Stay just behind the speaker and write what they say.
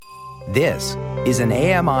This is an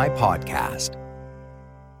AMI podcast.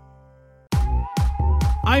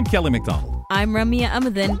 I'm Kelly McDonald. I'm Ramya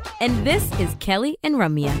Amadin, and this is Kelly and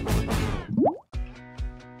Ramya.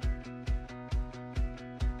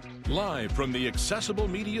 Live from the Accessible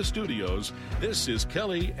Media Studios, this is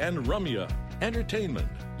Kelly and Ramya. Entertainment,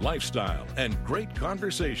 lifestyle, and great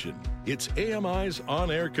conversation. It's AMI's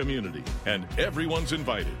on-air community, and everyone's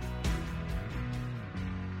invited.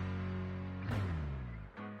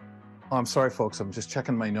 Oh, I'm sorry, folks. I'm just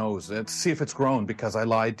checking my nose to see if it's grown because I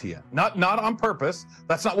lied to you. Not on purpose.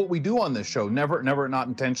 That's not what we do on this show. Never, not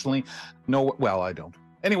intentionally. No, well, I don't.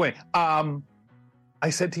 Anyway, I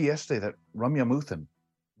said to you yesterday that Ramya Muthan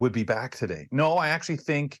would be back today. No, I actually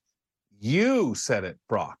think you said it,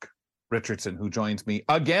 Brock Richardson, who joins me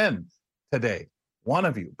again today. One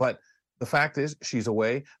of you. But the fact is, she's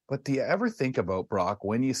away. But do you ever think about, Brock,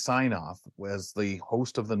 when you sign off as the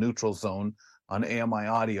host of the Neutral Zone on AMI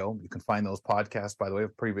Audio? You can find those podcasts, by the way,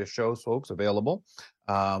 of previous shows, folks, available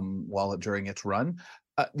during its run.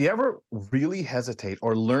 Do you ever really hesitate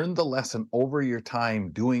or learn the lesson over your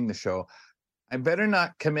time doing the show? I better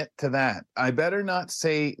not commit to that. I better not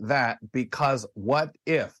say that, because what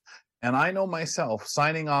if? And I know myself,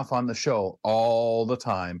 signing off on the show all the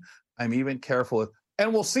time, I'm even careful with,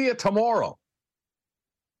 and we'll see you tomorrow.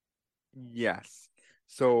 Yes.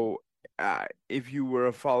 So if you were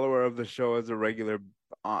a follower of the show as a regular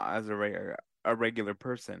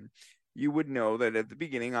person, you would know that at the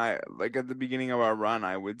beginning, at the beginning of our run,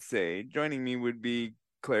 I would say joining me would be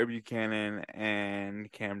Claire Buchanan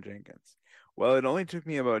and Cam Jenkins. Well, it only took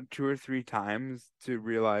me about 2 or 3 times to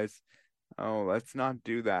realize, oh, let's not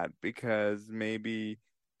do that, because maybe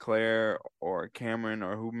Claire or Cameron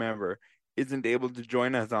or whomever isn't able to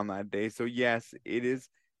join us on that day. So yes, it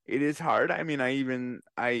is hard. I mean, I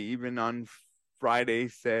even on Friday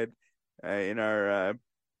said in our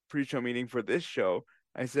pre-show meeting for this show,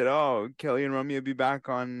 I said, "Oh, Kelly and Ramya will be back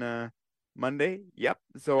on Monday." Yep.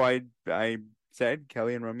 So I said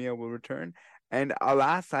Kelly and Ramya will return, and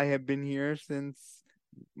alas, I have been here since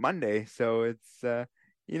Monday. So it's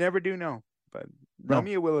you never do know, but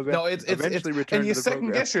Ramya will eventually return. And you to the second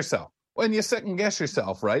program. guess yourself. When you second guess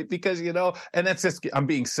yourself, right? Because, and that's just, I'm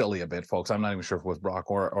being silly a bit, folks. I'm not even sure if it was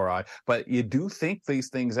Brock or I, but you do think these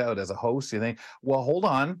things out as a host. You think, well, hold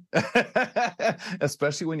on,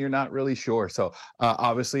 especially when you're not really sure. So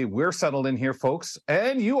obviously we're settled in here, folks,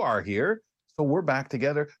 and you are here. So we're back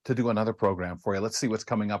together to do another program for you. Let's see what's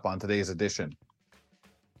coming up on today's edition.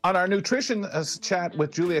 On our nutrition chat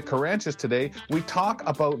with Julia Karantjas today, we talk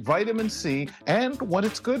about vitamin C and what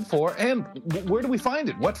it's good for, and where do we find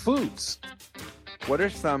it? What foods? What are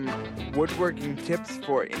some woodworking tips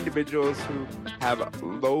for individuals who have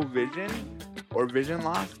low vision or vision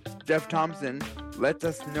loss? Jeff Thompson lets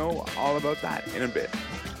us know all about that in a bit.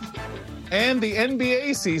 And the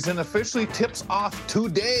NBA season officially tips off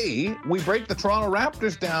today. We break the Toronto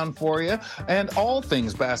Raptors down for you, and all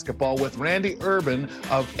things basketball with Randy Urban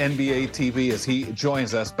of NBA TV as he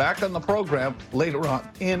joins us back on the program later on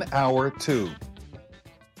in hour 2.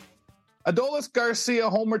 Adolis Garcia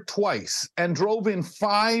homered twice and drove in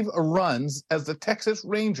 5 runs as the Texas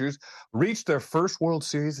Rangers reached their first World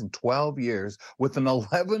Series in 12 years with an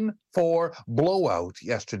 11-4 blowout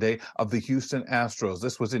yesterday of the Houston Astros.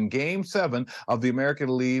 This was in Game 7 of the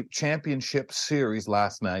American League Championship Series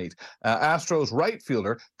last night. Astros right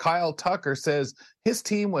fielder Kyle Tucker says his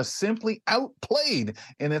team was simply outplayed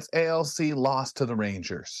in its ALC loss to the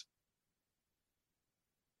Rangers.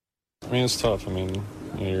 I mean, it's tough. I mean,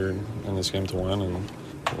 you're in this game to win, and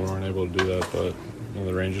we weren't able to do that. But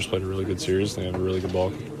the Rangers played a really good series. They have a really good ball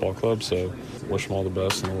club, so wish them all the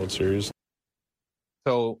best in the World Series.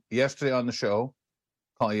 So yesterday on the show,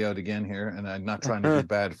 call you out again here, and I'm not trying to be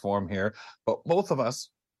bad form here, but both of us,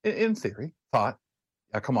 in theory, thought,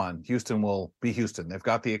 yeah, come on, Houston will be Houston. They've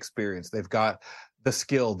got the experience. They've got the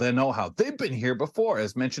skill, the know-how. They've been here before,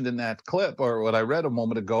 as mentioned in that clip, or what I read a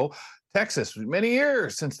moment ago. Texas, many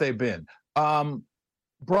years since they've been.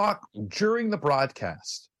 Brock, during the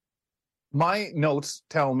broadcast, my notes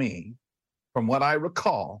tell me, from what I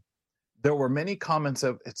recall, there were many comments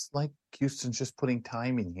of, it's like Houston's just putting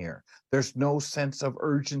time in here. There's no sense of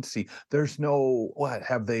urgency. There's no,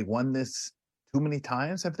 have they won this too many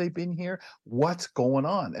times? Have they been here? What's going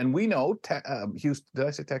on? And we know, Houston, did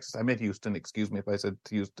I say Texas? I meant Houston. Excuse me if I said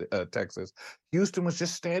Houston, Texas. Houston was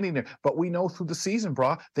just standing there. But we know through the season,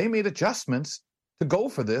 Brock, they made adjustments to go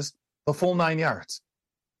for this, the full 9 yards.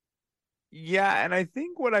 Yeah, and I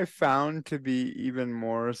think what I found to be even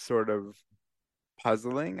more sort of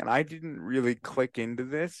puzzling, and I didn't really click into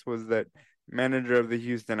this, was that manager of the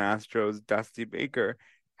Houston Astros, Dusty Baker,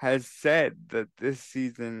 has said that this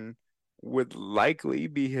season would likely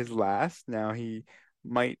be his last. Now, he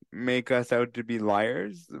might make us out to be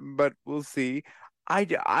liars, but we'll see.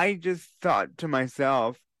 I just thought to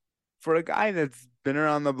myself, for a guy that's been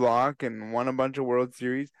around the block and won a bunch of World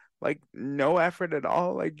Series, like no effort at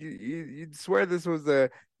all. Like you'd swear this was a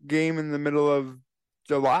game in the middle of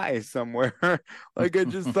July somewhere. Like I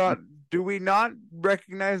just thought, do we not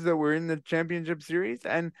recognize that we're in the championship series?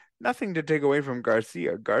 And nothing to take away from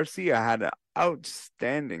Garcia. Garcia had an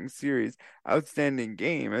outstanding series, outstanding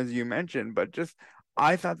game, as you mentioned, but just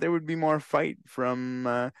I thought there would be more fight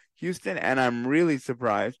from Houston, and I'm really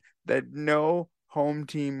surprised that no home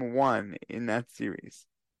team won in that series.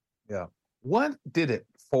 Yeah. What did it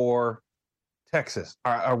for Texas?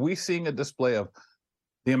 Are we seeing a display of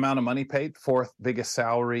the amount of money paid, fourth biggest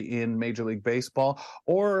salary in Major League Baseball,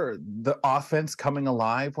 or the offense coming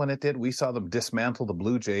alive when it did? We saw them dismantle the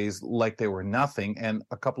Blue Jays like they were nothing, and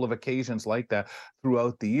a couple of occasions like that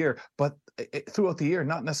throughout the year. But throughout the year,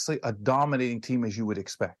 not necessarily a dominating team as you would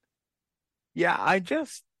expect. Yeah, I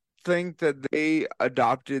just think that they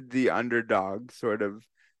adopted the underdog sort of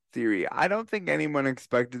theory. I don't think anyone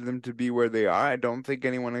expected them to be where they are. I don't think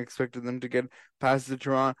anyone expected them to get past the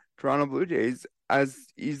Toronto Blue Jays as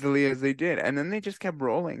easily as they did. And then they just kept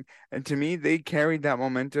rolling. And to me, they carried that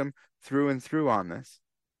momentum through and through on this.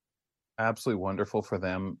 Absolutely wonderful for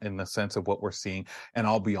them in the sense of what we're seeing. And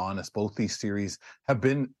I'll be honest, both these series have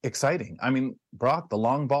been exciting. I mean, Brock, the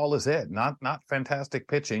long ball is it. Not fantastic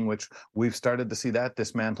pitching, which we've started to see that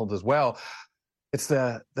dismantled as well. It's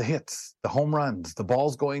the hits, the home runs, the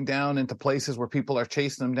balls going down into places where people are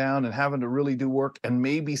chasing them down and having to really do work, and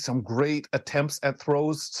maybe some great attempts at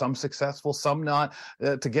throws, some successful, some not,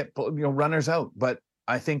 to get runners out. But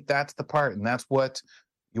I think that's the part, and that's what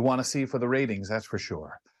you want to see for the ratings, that's for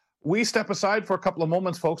sure. We step aside for a couple of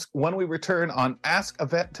moments, folks. When we return on Ask a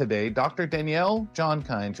Vet today, Dr. Danielle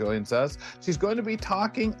Jongkind joins us. She's going to be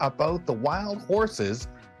talking about the wild horses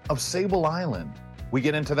of Sable Island. We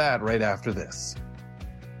get into that right after this.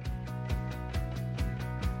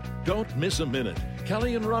 Don't miss a minute.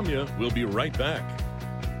 Kelly and Ramya will be right back.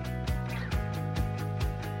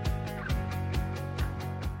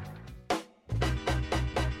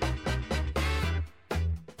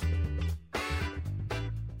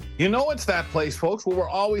 You know it's that place, folks, where we're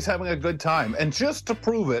always having a good time. And just to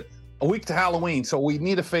prove it, a week to Halloween, so we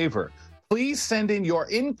need a favor. Please send in your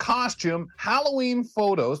in-costume Halloween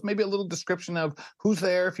photos, maybe a little description of who's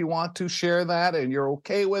there if you want to share that and you're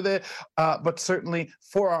okay with it, but certainly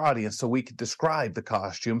for our audience so we can describe the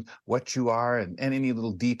costume, what you are, and any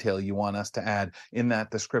little detail you want us to add in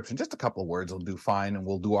that description. Just a couple of words will do fine, and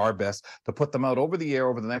we'll do our best to put them out over the air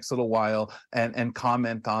over the next little while and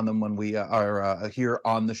comment on them when we are here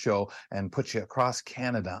on the show and put you across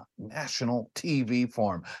Canada, national TV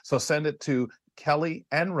form. So send it to Kelly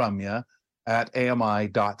and Ramya at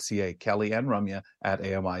ami.ca, Kelly and Ramya at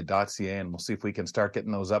ami.ca, and we'll see if we can start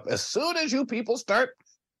getting those up as soon as you people start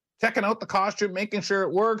checking out the costume, making sure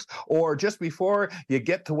it works, or just before you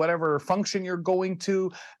get to whatever function you're going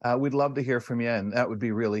to. We'd love to hear from you, and that would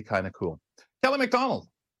be really kind of cool. Kelly McDonald,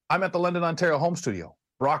 I'm at the London, Ontario home studio.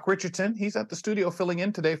 Brock Richardson, he's at the studio filling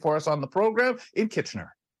in today for us on the program in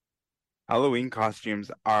Kitchener. Halloween costumes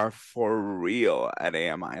are for real at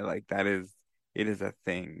AMI. Like it is a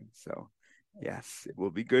thing. So yes, it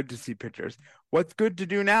will be good to see pictures. What's good to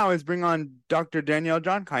do now is bring on Dr. Danielle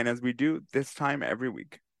Jongkind, as we do this time every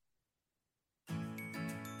week.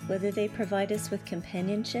 Whether they provide us with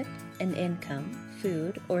companionship, an income,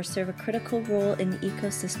 food, or serve a critical role in the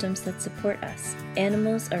ecosystems that support us,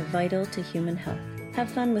 animals are vital to human health.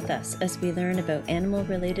 Have fun with us as we learn about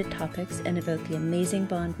animal-related topics and about the amazing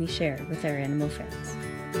bond we share with our animal friends.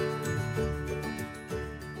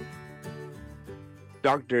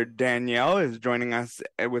 Dr. Danielle is joining us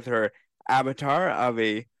with her avatar of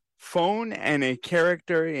a phone and a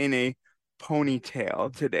character in a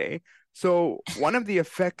ponytail today. So one of the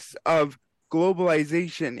effects of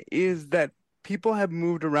globalization is that people have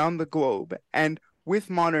moved around the globe, and with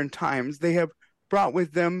modern times, they have brought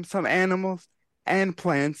with them some animals and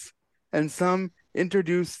plants, and some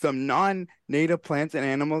introduced some non-native plants and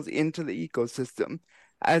animals into the ecosystem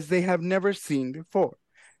as they have never seen before.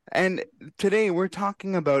 And today we're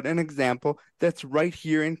talking about an example that's right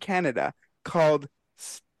here in Canada called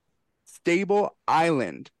Sable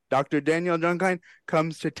Island. Dr. Danielle Jongkind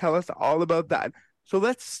comes to tell us all about that. So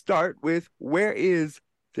let's start with, where is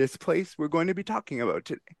this place we're going to be talking about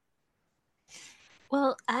today?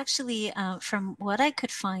 Well, actually, from what I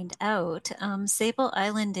could find out, Sable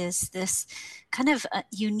Island is this kind of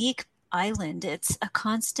unique island. It's a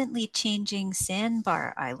constantly changing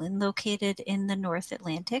sandbar island located in the North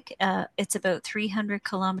Atlantic. It's about 300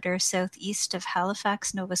 kilometers southeast of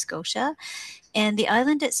Halifax, Nova Scotia. And the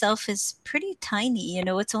island itself is pretty tiny.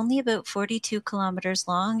 It's only about 42 kilometers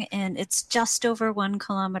long, and it's just over 1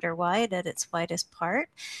 kilometer wide at its widest part.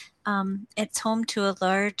 It's home to a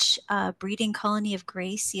large breeding colony of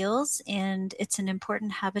gray seals, and it's an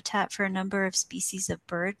important habitat for a number of species of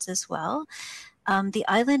birds as well. The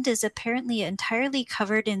island is apparently entirely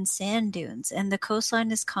covered in sand dunes, and the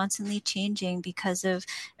coastline is constantly changing because of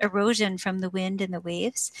erosion from the wind and the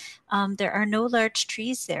waves. There are no large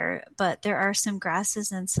trees there, but there are some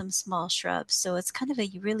grasses and some small shrubs, so it's kind of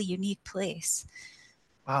a really unique place.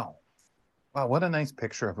 Wow. Wow, what a nice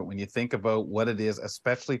picture of it when you think about what it is,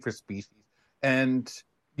 especially for species, and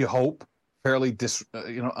you hope fairly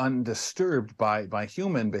undisturbed by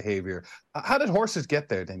human behavior. How did horses get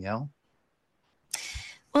there, Danielle?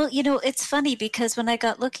 Well, it's funny because when I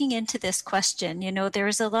got looking into this question, there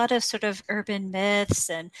was a lot of sort of urban myths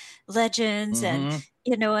and legends and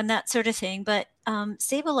that sort of thing. But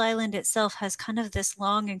Sable Island itself has kind of this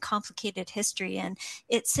long and complicated history, and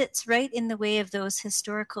it sits right in the way of those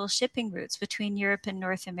historical shipping routes between Europe and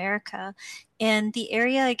North America. And the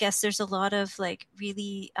area, I guess, there's a lot of like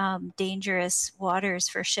really dangerous waters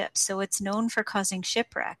for ships. So it's known for causing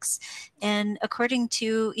shipwrecks. And according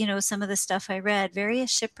to, some of the stuff I read,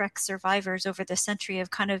 various shipwreck survivors over the century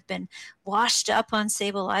have kind of been washed up on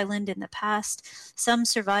Sable Island in the past. Some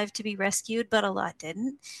survived to be rescued, but a lot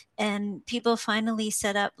didn't. And people finally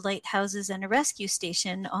set up lighthouses and a rescue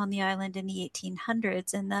station on the island in the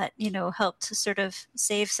 1800s. And that, helped to sort of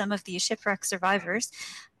save some of these shipwreck survivors.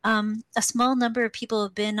 A small number of people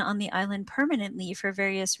have been on the island permanently for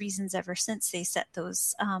various reasons ever since they set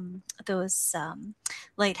those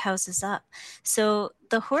lighthouses up. So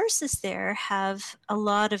the horses there have a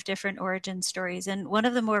lot of different origin stories, and one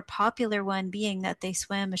of the more popular one being that they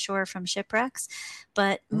swam ashore from shipwrecks.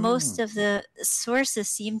 But most of the sources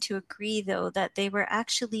seem to agree, though, that they were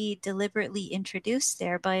actually deliberately introduced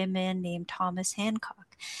there by a man named Thomas Hancock.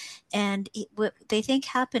 And what they think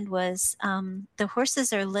happened was the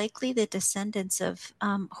horses are likely the descendants of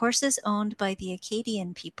horses owned by the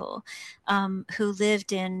Acadian people who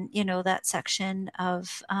lived in, that section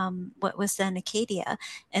of what was then Acadia.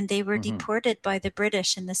 And they were deported by the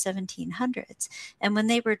British in the 1700s. And when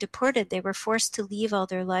they were deported, they were forced to leave all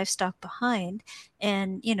their livestock behind.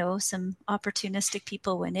 And, some opportunistic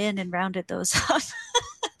people went in and rounded those up.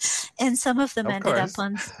 And some of them ended up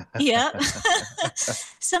on,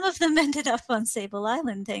 some of them ended up on Sable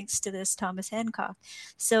Island thanks to this Thomas Hancock.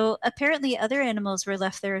 So apparently other animals were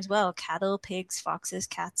left there as well: cattle, pigs, foxes,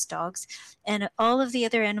 cats, dogs, and all of the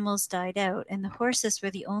other animals died out. And the horses were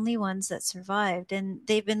the only ones that survived. And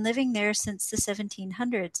they've been living there since the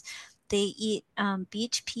 1700s. They eat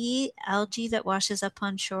beach pea, algae that washes up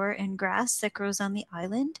on shore, and grass that grows on the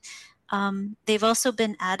island. They've also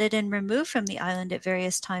been added and removed from the island at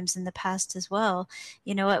various times in the past as well.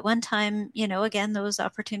 At one time, again, those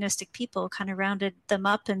opportunistic people kind of rounded them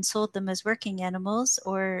up and sold them as working animals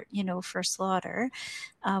or, for slaughter,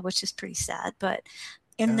 which is pretty sad. But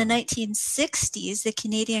in the 1960s, the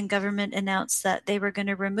Canadian government announced that they were going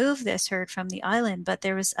to remove this herd from the island, but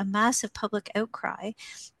there was a massive public outcry.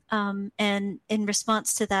 And in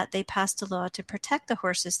response to that, they passed a law to protect the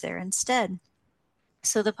horses there instead.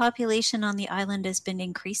 So the population on the island has been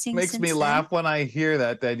increasing. Makes me laugh when I hear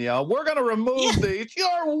that, Danielle. We're going to remove these.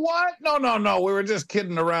 You're what? No. We were just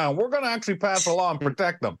kidding around. We're going to actually pass a law and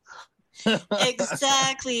protect them.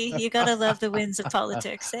 Exactly. You got to love the winds of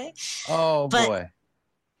politics, eh? Oh, boy.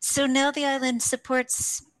 So now the island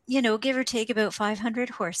supports, give or take about 500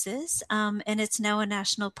 horses, and it's now a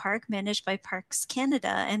national park managed by Parks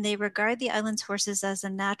Canada, and they regard the island's horses as a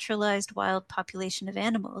naturalized wild population of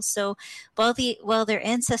animals. So while their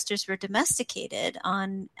ancestors were domesticated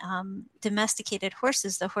on domesticated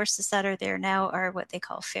horses, the horses that are there now are what they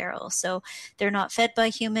call feral. So they're not fed by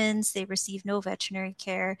humans, they receive no veterinary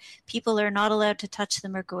care, people are not allowed to touch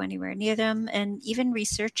them or go anywhere near them, and even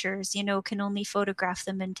researchers, can only photograph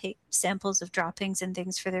them and take samples of droppings and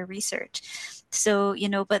things for their research. So,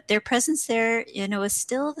 but their presence there, is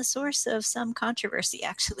still the source of some controversy,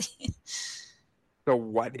 actually. So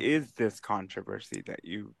what is this controversy that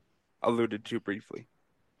you alluded to briefly?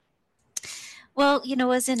 Well,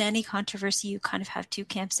 as in any controversy, you kind of have two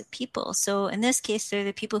camps of people. So in this case, they're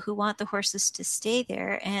the people who want the horses to stay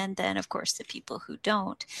there, and then, of course, the people who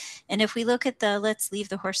don't. And if we look at the let's leave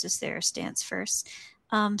the horses there stance first,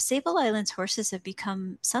 Sable Island's horses have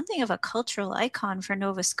become something of a cultural icon for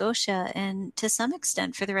Nova Scotia and to some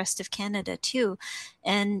extent for the rest of Canada too.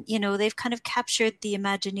 And, they've kind of captured the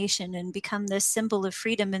imagination and become this symbol of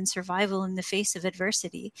freedom and survival in the face of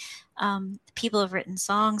adversity. People have written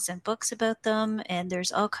songs and books about them, and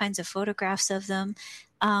there's all kinds of photographs of them.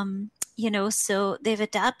 So they've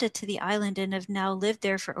adapted to the island and have now lived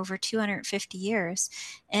there for over 250 years,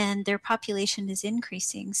 and their population is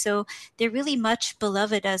increasing. So they're really much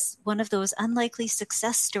beloved as one of those unlikely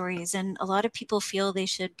success stories, and a lot of people feel they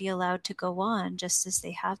should be allowed to go on just as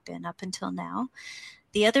they have been up until now.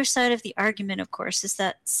 The other side of the argument, of course, is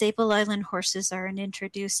that Sable Island horses are an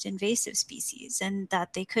introduced invasive species and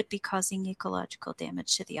that they could be causing ecological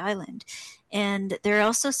damage to the island. And there are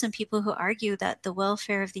also some people who argue that the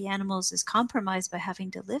welfare of the animals is compromised by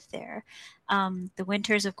having to live there. The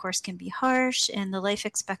winters, of course, can be harsh, and the life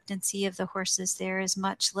expectancy of the horses there is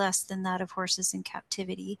much less than that of horses in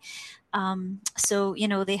captivity. So,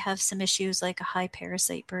 they have some issues like a high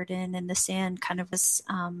parasite burden, and the sand kind of has,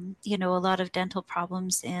 a lot of dental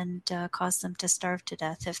problems and cause them to starve to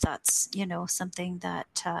death if that's, something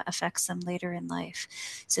that affects them later in life.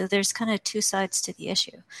 So there's kind of two sides to the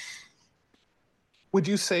issue. Would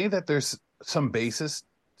you say that there's some basis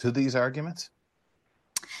to these arguments?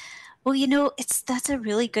 Well, that's a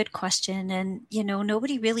really good question. And,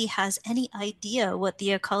 nobody really has any idea what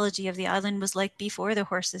the ecology of the island was like before the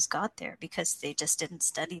horses got there because they just didn't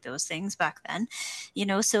study those things back then.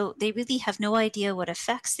 So they really have no idea what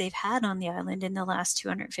effects they've had on the island in the last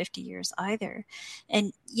 250 years either.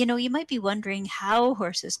 And, you might be wondering how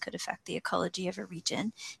horses could affect the ecology of a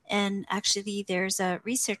region. And actually, there's a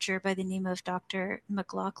researcher by the name of Dr.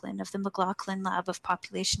 McLaughlin of the McLaughlin Lab of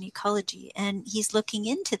Population Ecology, and he's looking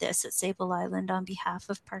into this at Sable Island on behalf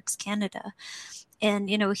of Parks Canada. And,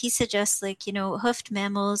 he suggests hoofed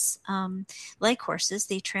mammals, like horses,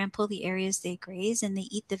 they trample the areas they graze and they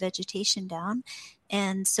eat the vegetation down.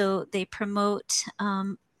 And so they promote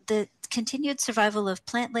the continued survival of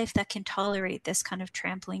plant life that can tolerate this kind of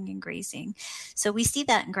trampling and grazing. So we see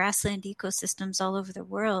that in grassland ecosystems all over the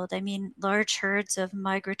world. I mean, large herds of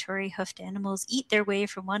migratory hoofed animals eat their way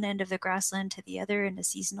from one end of the grassland to the other in a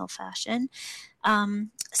seasonal fashion.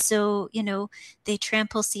 So, they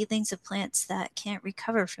trample seedlings of plants that can't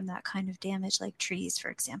recover from that kind of damage, like trees, for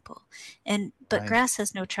example. But Right. grass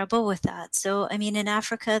has no trouble with that. So, I mean, in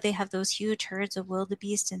Africa, they have those huge herds of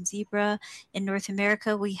wildebeest and zebra. In North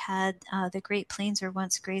America, we had the Great Plains were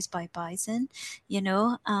once grazed by bison,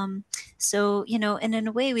 So, and in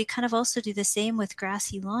a way, we kind of also do the same with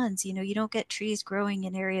grassy lawns. You don't get trees growing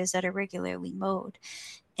in areas that are regularly mowed.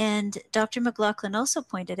 And Dr. McLaughlin also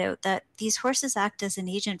pointed out that these horses act as an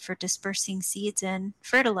agent for dispersing seeds and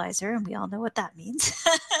fertilizer, and we all know what that means.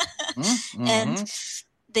 Mm-hmm. And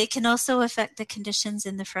they can also affect the conditions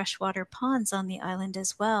in the freshwater ponds on the island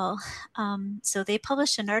as well. So they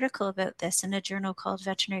published an article about this in a journal called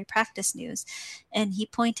Veterinary Practice News. And he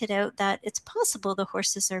pointed out that it's possible the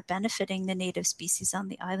horses are benefiting the native species on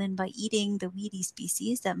the island by eating the weedy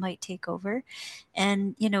species that might take over.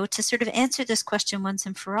 And, to sort of answer this question once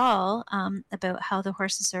and for all about how the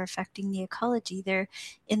horses are affecting the ecology, they're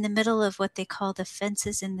in the middle of what they call the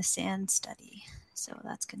fences in the sand study. So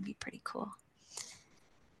that's going to be pretty cool.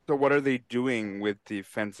 So what are they doing with the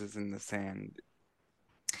fences in the sand?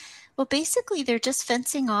 Well, basically, they're just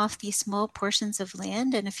fencing off these small portions of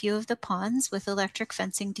land and a few of the ponds with electric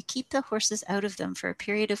fencing to keep the horses out of them for a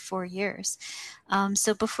period of 4 years.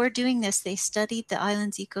 So before doing this, they studied the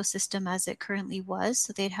island's ecosystem as it currently was,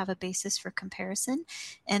 so they'd have a basis for comparison.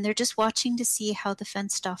 And they're just watching to see how the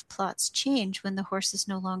fenced-off plots change when the horses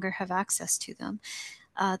no longer have access to them.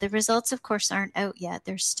 The results, of course, aren't out yet.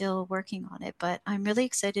 They're still working on it, but I'm really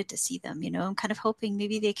excited to see them. I'm kind of hoping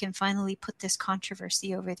maybe they can finally put this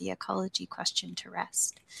controversy over the ecology question to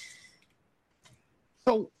rest.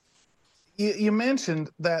 So you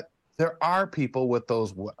mentioned that there are people with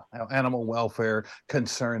those animal welfare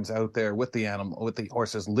concerns out there with the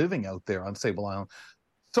horses living out there on Sable Island.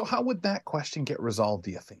 So how would that question get resolved,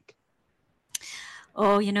 do you think?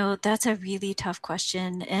 Oh, that's a really tough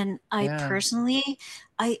question. And I personally,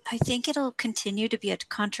 I think it'll continue to be a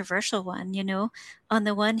controversial one. On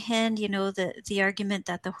the one hand, the argument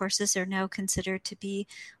that the horses are now considered to be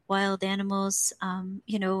wild animals.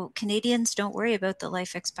 Canadians don't worry about the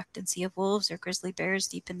life expectancy of wolves or grizzly bears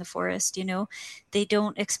deep in the forest. They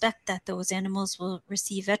don't expect that those animals will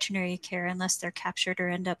receive veterinary care unless they're captured or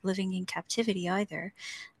end up living in captivity either.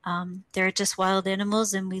 They're just wild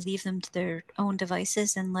animals, and we leave them to their own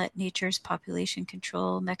devices and let nature's population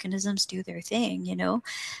control mechanisms do their thing,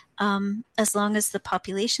 as long as the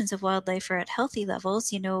populations of wildlife are at healthy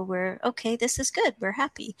levels, we're okay, this is good, we're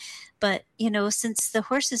happy. But, since the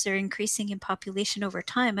horses are increasing in population over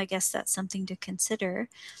time, I guess that's something to consider.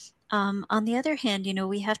 On the other hand,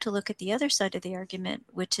 we have to look at the other side of the argument,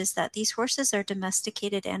 which is that these horses are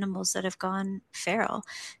domesticated animals that have gone feral.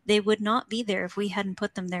 They would not be there if we hadn't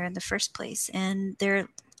put them there in the first place. And their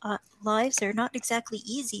lives are not exactly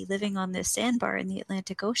easy living on this sandbar in the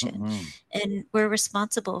Atlantic Ocean. Mm-hmm. And we're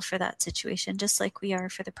responsible for that situation, just like we are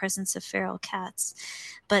for the presence of feral cats.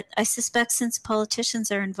 But I suspect since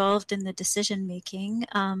politicians are involved in the decision making,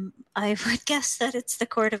 I would guess that it's the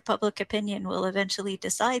court of public opinion will eventually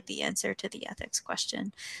decide the answer to the ethics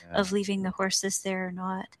question of leaving the horses there or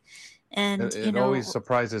not. And it always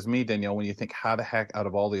surprises me, Danielle, when you think, how the heck, out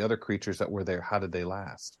of all the other creatures that were there, how did they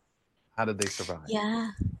last? How did they survive?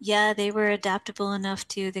 Yeah, they were adaptable enough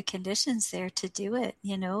to the conditions there to do it,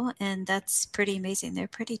 and that's pretty amazing. They're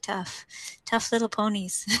pretty tough little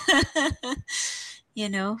ponies,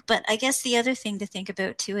 But I guess the other thing to think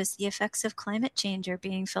about too is the effects of climate change are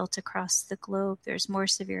being felt across the globe. There's more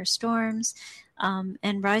severe storms,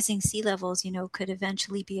 and rising sea levels, could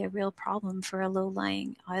eventually be a real problem for a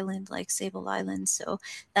low-lying island like Sable Island. So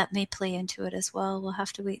that may play into it as well. We'll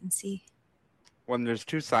have to wait and see. When there's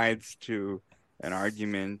two sides to an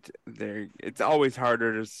argument, it's always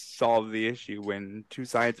harder to solve the issue when two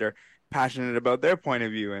sides are passionate about their point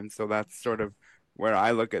of view. And so that's sort of where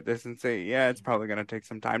I look at this and say, yeah, it's probably going to take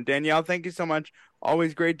some time. Danielle, thank you so much.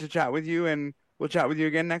 Always great to chat with you, and we'll chat with you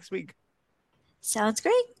again next week. Sounds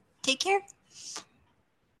great. Take care.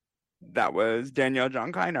 That was Danielle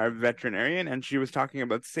Jongkind, our veterinarian, and she was talking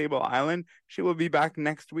about Sable Island. She will be back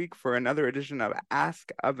next week for another edition of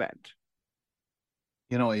Ask a Vet.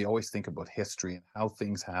 You always think about history and how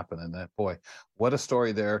things happen, and that, boy, what a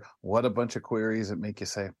story there. What a bunch of queries that make you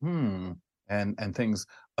say, and things,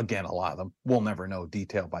 again, a lot of them we'll never know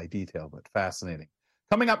detail by detail, but fascinating.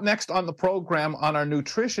 Coming up next on the program, on our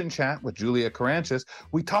nutrition chat with Julia Karantjas,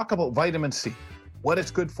 we talk about vitamin C, what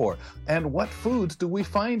it's good for, and what foods do we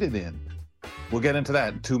find it in. We'll get into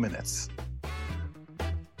that in 2 minutes.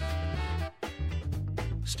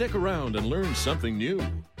 Stick around and learn something new.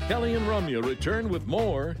 Kelly and Ramya return with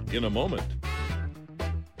more in a moment.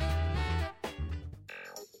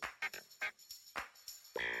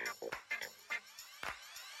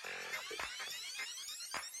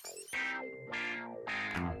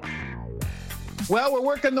 Well, we're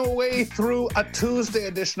working our way through a Tuesday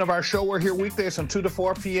edition of our show. We're here weekdays from 2 to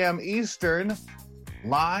 4 p.m. Eastern,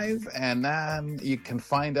 live, and then you can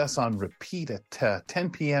find us on repeat at 10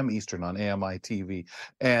 p.m. Eastern on AMI TV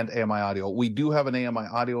and AMI Audio. We do have an AMI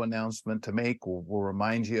Audio announcement to make. We'll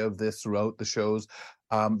remind you of this throughout the shows.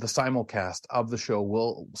 The simulcast of the show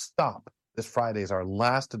will stop. This Friday is our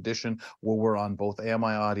last edition where we're on both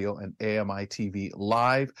AMI Audio and AMI TV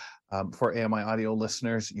live. For AMI Audio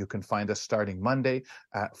listeners, you can find us starting Monday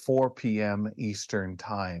at 4 p.m. Eastern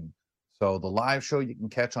Time. So the live show you can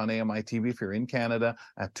catch on AMI TV if you're in Canada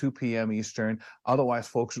at 2 p.m. Eastern. Otherwise,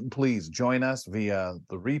 folks, please join us via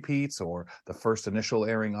the repeats or the first initial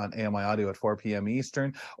airing on AMI Audio at 4 p.m.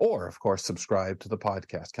 Eastern, or, of course, subscribe to the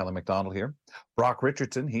podcast. Kelly McDonald here. Brock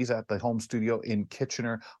Richardson, he's at the home studio in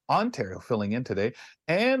Kitchener, Ontario, filling in today.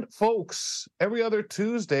 And, folks, every other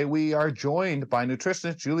Tuesday, we are joined by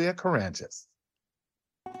nutritionist Julia Karantjas.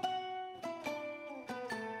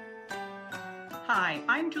 Hi,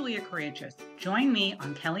 I'm Julia Karantjas. Join me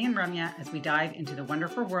on Kelly and Ramya as we dive into the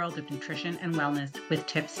wonderful world of nutrition and wellness with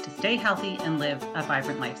tips to stay healthy and live a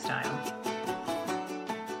vibrant lifestyle.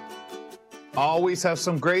 Always have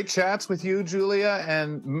some great chats with you, Julia,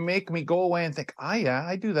 and make me go away and think, yeah,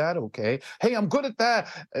 I do that okay. Hey, I'm good at that.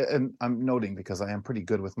 And I'm noting because I am pretty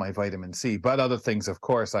good with my vitamin C, but other things, of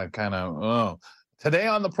course, I'm kind of, Today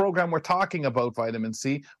on the program, we're talking about vitamin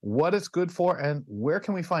C, what it's good for, and where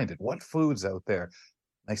can we find it? What foods out there?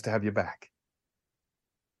 Nice to have you back.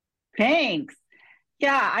 Thanks.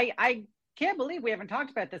 Yeah, I can't believe we haven't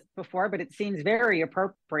talked about this before, but it seems very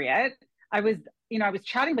appropriate. I was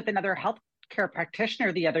chatting with another healthcare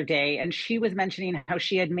practitioner the other day, and she was mentioning how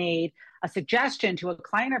she had made a suggestion to a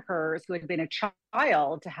client of hers who had been a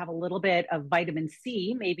child to have a little bit of vitamin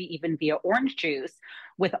C, maybe even via orange juice,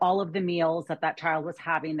 with all of the meals that child was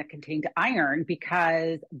having that contained iron,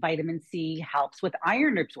 because vitamin C helps with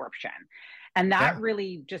iron absorption. And that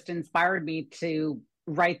really just inspired me to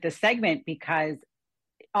write this segment, because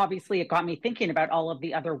obviously it got me thinking about all of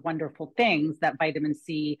the other wonderful things that vitamin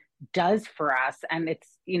C does for us. And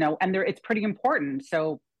it's, it's pretty important.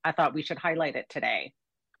 So I thought we should highlight it today.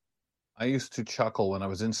 I used to chuckle when I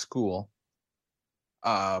was in school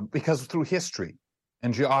because through history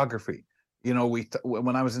and geography,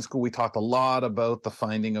 when I was in school, we talked a lot about the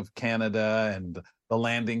finding of Canada and the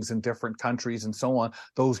landings in different countries and so on,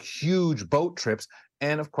 those huge boat trips.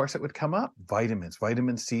 And of course, it would come up, vitamins,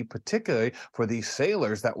 vitamin C, particularly for these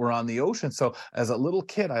sailors that were on the ocean. So as a little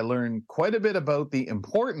kid, I learned quite a bit about the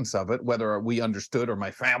importance of it, whether we understood or my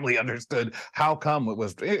family understood how come it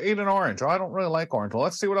was, eat an orange. Oh, I don't really like orange. Well,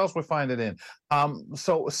 let's see what else we find it in.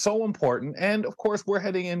 So important. And of course, we're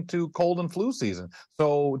heading into cold and flu season.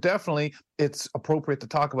 So definitely it's appropriate to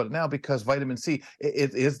talk about it now because vitamin C,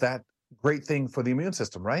 it is that great thing for the immune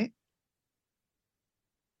system, right?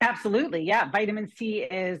 Absolutely. Yeah. Vitamin C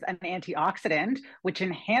is an antioxidant, which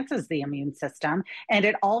enhances the immune system. And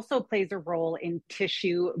it also plays a role in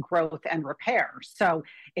tissue growth and repair. So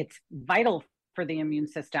it's vital for the immune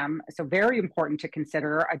system. So very important to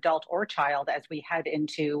consider, adult or child, as we head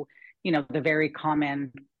into, the very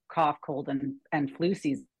common cough, cold, and flu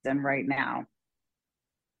season right now.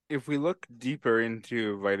 If we look deeper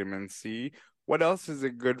into vitamin C, what else is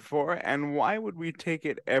it good for? And why would we take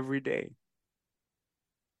it every day?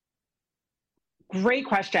 Great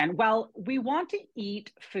question. Well, we want to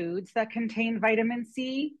eat foods that contain vitamin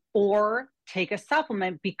C or take a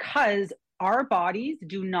supplement because our bodies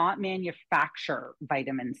do not manufacture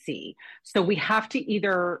vitamin C. So we have to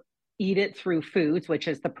either eat it through foods, which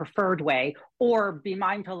is the preferred way, or be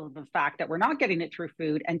mindful of the fact that we're not getting it through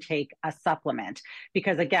food and take a supplement.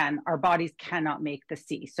 Because again, our bodies cannot make the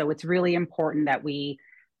C. So it's really important that we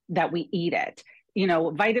eat it.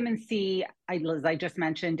 Vitamin C, as I just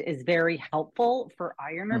mentioned, is very helpful for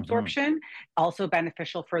iron absorption, also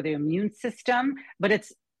beneficial for the immune system, but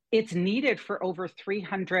it's needed for over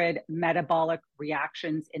 300 metabolic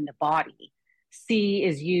reactions in the body. C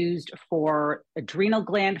is used for adrenal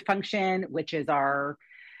gland function, which is our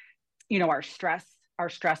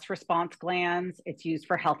stress response glands. It's used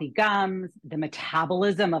for healthy gums, the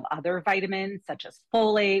metabolism of other vitamins such as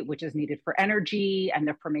folate, which is needed for energy and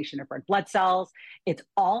the formation of red blood cells. It's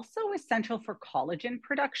also essential for collagen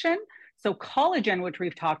production. So collagen, which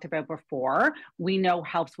we've talked about before, we know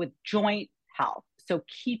helps with joint health. So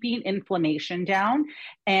keeping inflammation down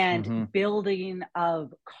and building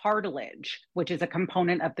of cartilage, which is a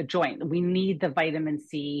component of the joint. We need the vitamin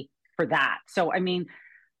C for that. So,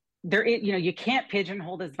 you can't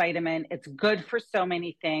pigeonhole this vitamin. It's good for so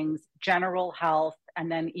many things, general health,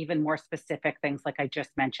 and then even more specific things like I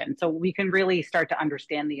just mentioned. So we can really start to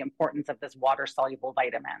understand the importance of this water-soluble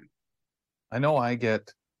vitamin. I know I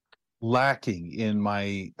get lacking in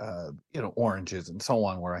my, oranges and so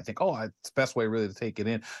on, where I think, it's the best way really to take it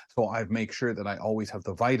in. So I make sure that I always have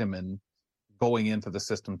the vitamin going into the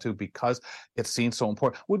system too, because it's seen so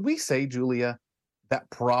important. Would we say, Julia, that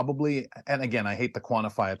probably, and again, I hate to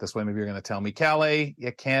quantify it this way, maybe you're going to tell me, Kelly,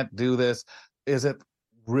 you can't do this. Is it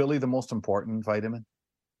really the most important vitamin?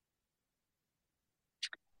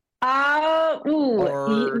 Or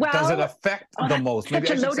does it affect the most? Maybe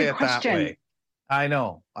I should say it that way. I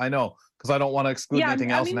know, because I don't want to exclude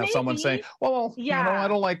anything else and have someone say, I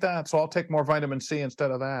don't like that, so I'll take more vitamin C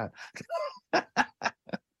instead of that.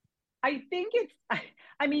 I think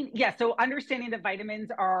so understanding that vitamins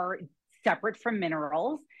are separate from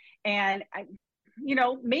minerals, and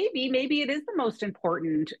maybe it is the most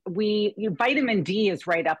important. Vitamin D is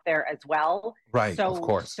right up there as well, right? So, of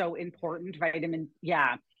course, so important vitamin.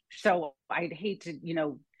 Yeah. So I'd hate to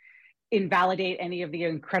invalidate any of the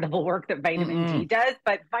incredible work that vitamin D does,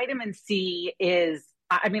 but vitamin C is.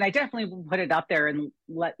 I definitely will put it up there, and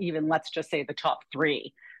let's just say the top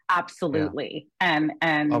 3, absolutely, and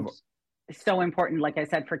so important, like I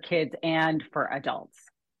said, for kids and for adults.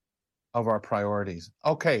 Of our priorities.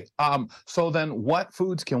 Okay. So then what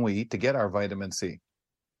foods can we eat to get our vitamin C?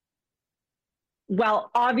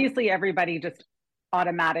 Well, obviously everybody just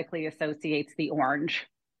automatically associates the orange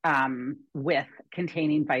with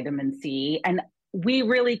containing vitamin C. And we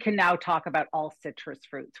really can now talk about all citrus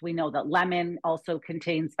fruits. We know that lemon also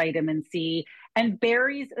contains vitamin C, and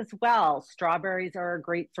berries as well. Strawberries are a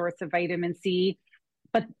great source of vitamin C.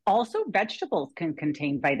 But also vegetables can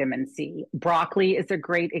contain vitamin C. Broccoli is a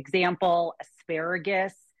great example.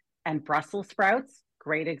 Asparagus and Brussels sprouts,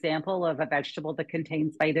 great example of a vegetable that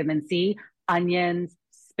contains vitamin C. Onions,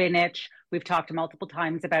 spinach. We've talked multiple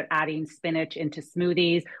times about adding spinach into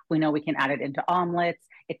smoothies. We know we can add it into omelets.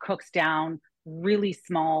 It cooks down really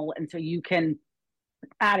small, and so you can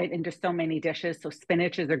add it into so many dishes. So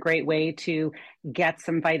spinach is a great way to get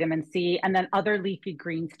some vitamin C. And then other leafy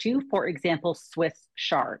greens too, for example, Swiss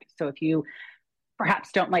chard. So if you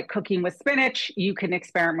perhaps don't like cooking with spinach, you can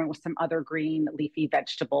experiment with some other green leafy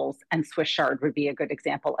vegetables, and Swiss chard would be a good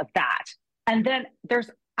example of that. And then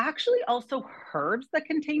there's actually also herbs that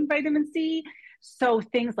contain vitamin C. So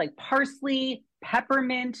things like parsley,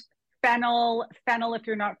 peppermint, fennel. Fennel, if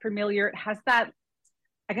you're not familiar, it has that,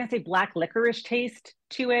 I'm going to say black licorice taste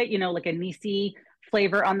to it, like a anisey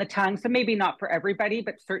flavor on the tongue. So maybe not for everybody,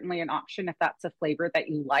 but certainly an option if that's a flavor that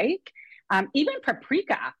you like. Even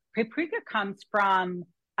paprika. Paprika comes from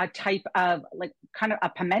a type of kind of a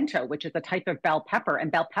pimento, which is a type of bell pepper,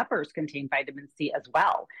 and bell peppers contain vitamin C as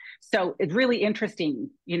well. So it's really interesting,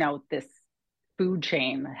 this food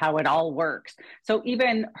chain, how it all works. So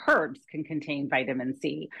even herbs can contain vitamin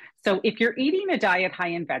C. So if you're eating a diet high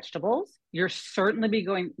in vegetables, you're certainly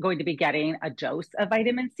going to be getting a dose of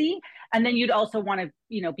vitamin C. And then you'd also want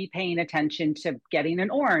to, be paying attention to getting an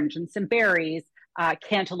orange and some berries.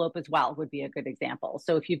 Cantaloupe as well would be a good example.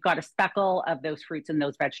 So if you've got a speckle of those fruits and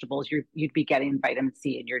those vegetables, you'd be getting vitamin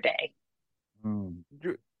C in your day.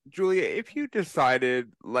 Julia, if you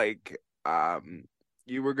decided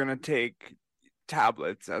you were going to take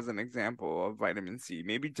tablets as an example of vitamin C,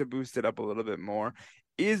 maybe to boost it up a little bit more,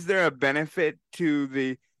 is there a benefit to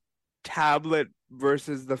the tablet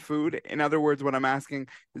versus the food? In other words, what I'm asking,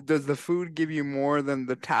 does the food give you more than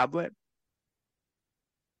the tablet?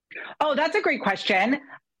 Oh, that's a great question.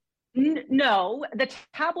 No, the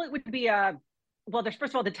tablet would be there's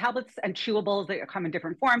first of all, the tablets and chewables that come in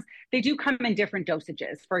different forms. They do come in different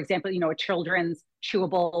dosages. For example, a children's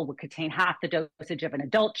chewable would contain half the dosage of an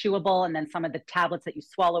adult chewable. And then some of the tablets that you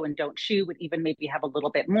swallow and don't chew would even maybe have a little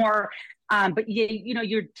bit more. But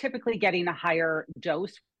you're typically getting a higher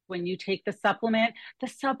dose when you take the supplement. The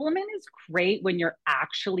supplement is great when you're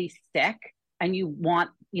actually sick and you want,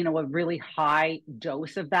 a really high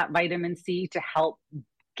dose of that vitamin C to help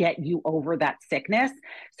get you over that sickness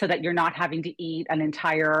so that you're not having to eat an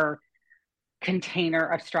entire container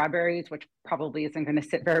of strawberries, which probably isn't going to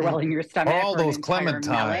sit very well in your stomach. All those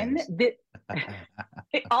clementines.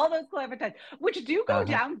 All those clementines, which do go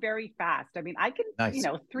down very fast. I mean, I can,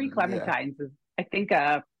 3 clementines is, I think,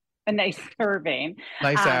 a nice serving.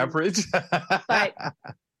 Nice average. But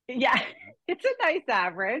yeah, it's a nice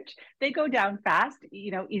average. They go down fast,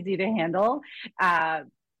 easy to handle.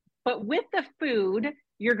 But with the food,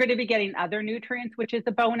 you're going to be getting other nutrients, which is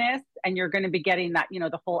a bonus. And you're going to be getting that,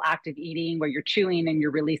 the whole active eating where you're chewing and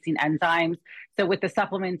you're releasing enzymes. So with the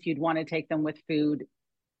supplements, you'd want to take them with food,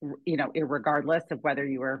 irregardless of whether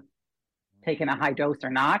you were taking a high dose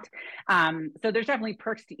or not. So there's definitely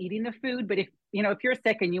perks to eating the food. But if you're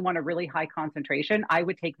sick and you want a really high concentration, I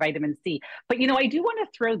would take vitamin C. But, I do want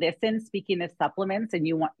to throw this in, speaking of supplements, and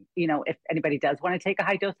if anybody does want to take a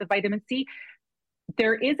high dose of vitamin C,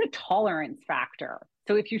 there is a tolerance factor.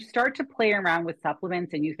 So if you start to play around with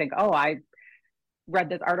supplements and you think, oh, I read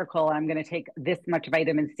this article, I'm going to take this much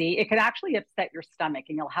vitamin C, it could actually upset your stomach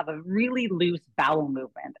and you'll have a really loose bowel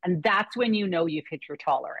movement. And that's when you've hit your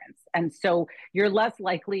tolerance. And so you're less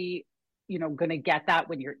likely, going to get that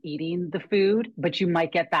when you're eating the food, but you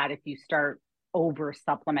might get that if you start over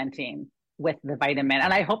supplementing with the vitamin.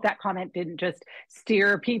 And I hope that comment didn't just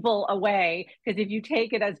steer people away, because if you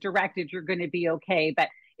take it as directed, you're going to be okay. But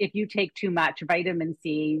if you take too much vitamin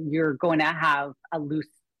C, you're going to have a loose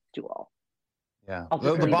stool. Yeah,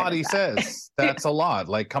 the body says that's a lot.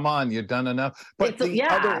 Like, come on, you've done enough. But the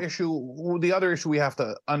other issue we have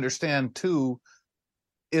to understand too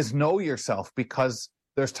is know yourself, because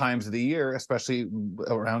there's times of the year, especially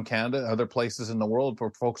around Canada, other places in the world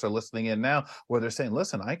where folks are listening in now, where they're saying,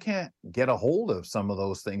 listen, I can't get a hold of some of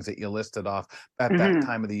those things that you listed off at that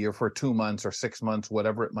time of the year for 2 months or 6 months,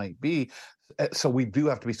 whatever it might be. So we do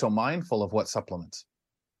have to be so mindful of what supplements.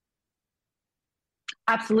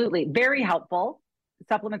 Absolutely. Very helpful.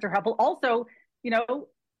 Supplements are helpful. Also,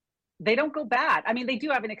 they don't go bad. I mean, they do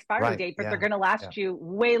have an expiry date, but they're going to last you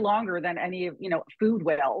way longer than any of, food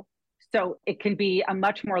will. So it can be a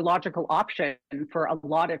much more logical option for a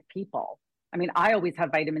lot of people. I mean, I always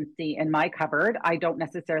have vitamin C in my cupboard. I don't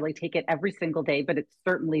necessarily take it every single day, but it's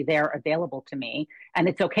certainly there available to me. And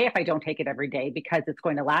it's okay if I don't take it every day, because it's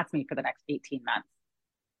going to last me for the next 18 months.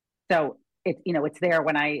 So it's there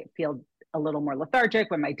when I feel a little more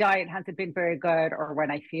lethargic, when my diet hasn't been very good, or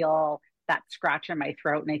when I feel that scratch in my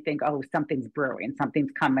throat and I think, oh, something's brewing,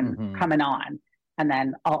 something's coming on. And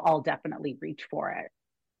then I'll definitely reach for it.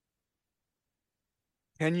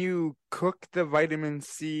 Can you cook the vitamin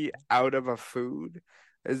C out of a food?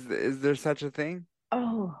 Is there such a thing?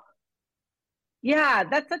 Oh, yeah,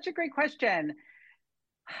 that's such a great question.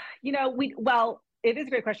 It is a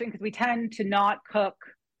great question, because we tend to not cook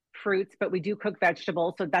fruits, but we do cook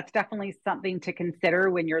vegetables. So that's definitely something to consider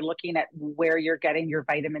when you're looking at where you're getting your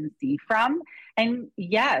vitamin C from. And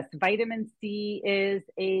yes, vitamin C is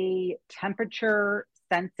a temperature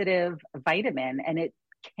sensitive vitamin, and it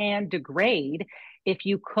can degrade if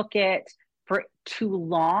you cook it for too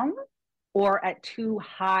long or at too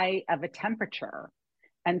high of a temperature.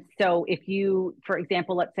 And so if you, for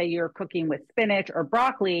example, let's say you're cooking with spinach or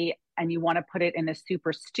broccoli and you want to put it in a soup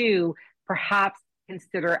or stew, perhaps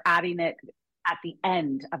consider adding it at the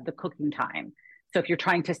end of the cooking time. So if you're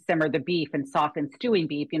trying to simmer the beef and soften stewing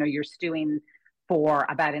beef, you're stewing for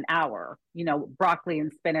about an hour. Broccoli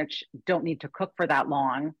and spinach don't need to cook for that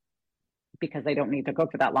long because they don't need to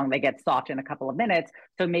cook for that long. They get soft in a couple of minutes.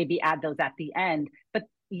 So maybe add those at the end. But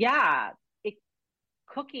yeah,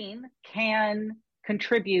 cooking can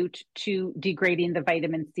contribute to degrading the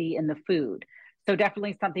vitamin C in the food. So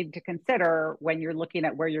definitely something to consider when you're looking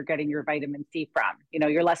at where you're getting your vitamin C from.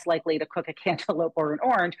 You're less likely to cook a cantaloupe or an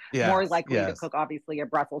orange, more likely to cook obviously a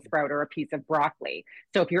Brussels sprout or a piece of broccoli.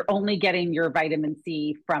 So if you're only getting your vitamin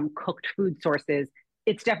C from cooked food sources,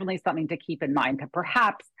 it's definitely something to keep in mind that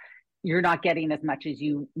perhaps you're not getting as much as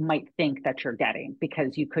you might think that you're getting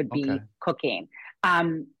because you could be cooking.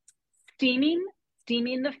 Steaming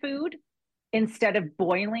the food instead of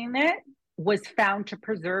boiling it was found to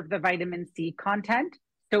preserve the vitamin C content.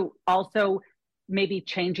 So also maybe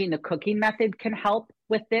changing the cooking method can help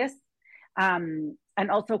with this. And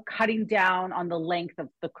also cutting down on the length of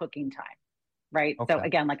the cooking time, right? Okay. So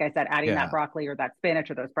again, like I said, adding that broccoli or that spinach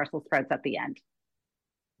or those Brussels sprouts at the end.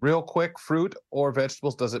 Real quick, fruit or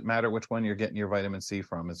vegetables, does it matter which one you're getting your vitamin C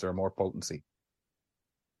from? Is there more potency?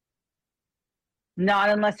 Not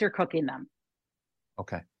unless you're cooking them.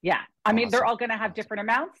 Okay. Yeah. I mean, they're all going to have different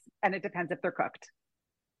amounts, and it depends if they're cooked.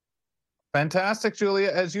 Fantastic, Julia.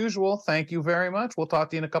 As usual, thank you very much. We'll talk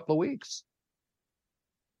to you in a couple of weeks.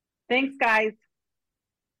 Thanks, guys.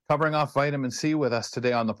 Covering off vitamin C with us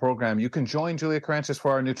today on the program. You can join Julia Karantjas for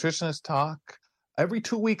our nutritionist talk every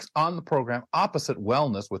 2 weeks on the program, Opposite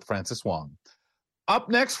Wellness with Francis Wong. Up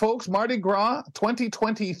next, folks, Mardi Gras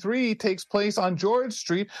 2023 takes place on George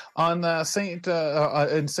Street on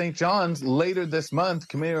in St. John's later this month.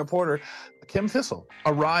 Community reporter Kim Thistle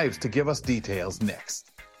arrives to give us details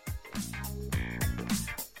next.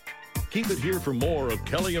 Keep it here for more of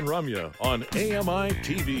Kelly and Ramya on AMI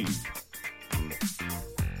TV.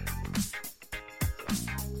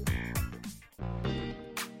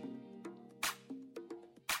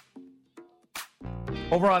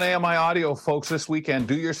 Over on AMI Audio, folks, this weekend,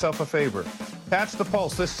 do yourself a favor. Catch The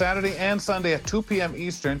Pulse this Saturday and Sunday at 2 p.m.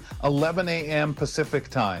 Eastern, 11 a.m. Pacific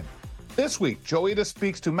Time. This week, Joita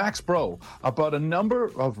speaks to Max Bro about a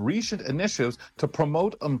number of recent initiatives to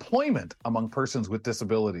promote employment among persons with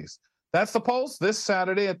disabilities. That's The Pulse this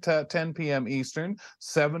Saturday at 10 p.m. Eastern,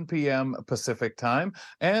 7 p.m. Pacific Time,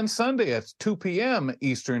 and Sunday at 2 p.m.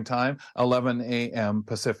 Eastern Time, 11 a.m.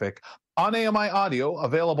 Pacific. On AMI Audio,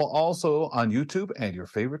 available also on YouTube and your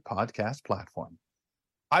favorite podcast platform.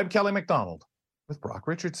 I'm Kelly McDonald with Brock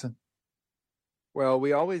Richardson. Well,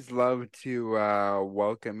 we always love to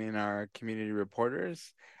welcome in our community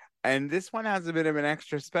reporters. And this one has a bit of an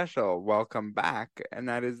extra special welcome back. And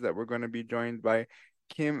that is that we're going to be joined by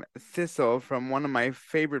Kim Thistle from one of my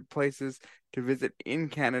favorite places to visit in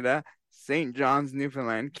Canada, St. John's,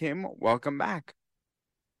 Newfoundland. Kim, welcome back.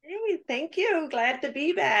 Hey, thank you. Glad to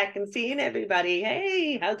be back and seeing everybody.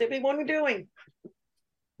 Hey, how's everyone doing?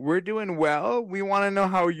 We're doing well. We want to know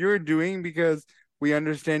how you're doing because we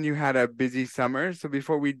understand you had a busy summer. So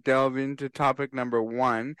before we delve into topic number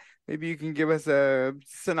one, maybe you can give us a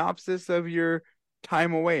synopsis of your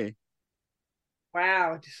time away.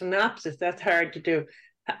 Wow, synopsis, that's hard to do.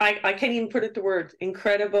 I can't even put it to words.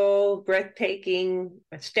 Incredible, breathtaking,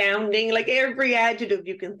 astounding, like every adjective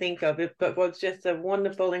you can think of. It was just a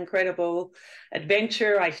wonderful, incredible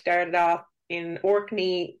adventure. I started off in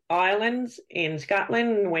Orkney Islands in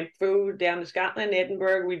Scotland, went through down to Scotland,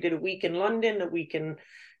 Edinburgh. We did a week in London, a week in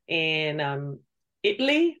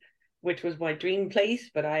Italy, which was my dream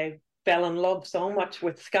place, but I fell in love so much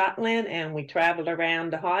with Scotland, and we traveled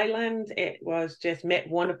around the Highlands. It was just met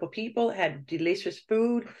wonderful people, had delicious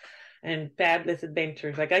food and fabulous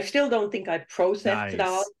adventures. Like, I still don't think I've processed it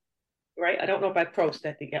all, right? I don't know if I've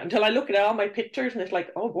processed it yet until I look at all my pictures and it's like,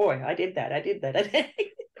 oh boy, I did that.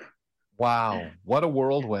 Wow, what a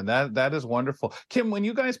whirlwind. That is wonderful. Kim, when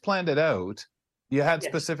you guys planned it out, you had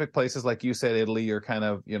specific places, like you said, Italy, your kind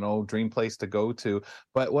of, dream place to go to.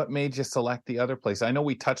 But what made you select the other place? I know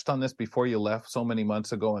we touched on this before you left so many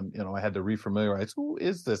months ago, and, I had to refamiliarize. Who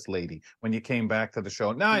is this lady when you came back to the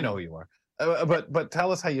show? Now I know who you are. But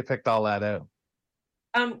tell us how you picked all that out.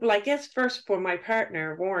 Well, I guess first for my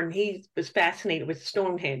partner, Warren, he was fascinated with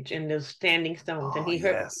Stonehenge and those standing stones. And he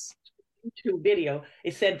heard YouTube video.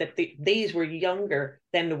 It said that these were younger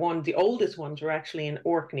than the oldest ones were actually in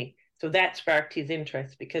Orkney. So that sparked his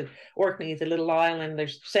interest because Orkney is a little island.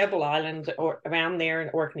 There's several islands around there in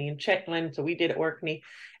Orkney and Shetland. So we did Orkney.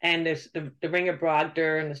 And there's the Ring of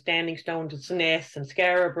Brogder and the Standing Stones of Sness and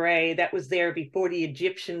Skara Brae. That was there before the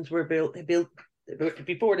Egyptians were built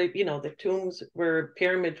before the tombs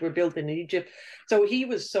pyramids were built in Egypt. So he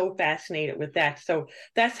was so fascinated with that. So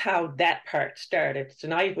that's how that part started. So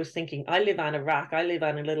I was thinking, I live on a rock, I live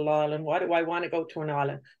on a little island. Why do I want to go to an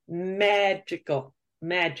island? Magical.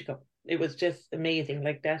 It was just amazing.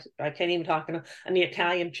 Like that, I can't even talk enough. And the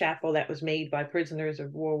Italian chapel that was made by prisoners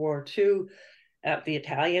of World War II. The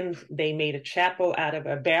Italians, they made a chapel out of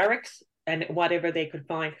a barracks and whatever they could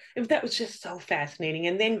find. That was just so fascinating.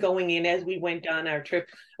 And then going in as we went on our trip,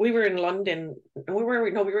 we were in London. We were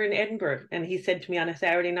in Edinburgh. And he said to me on a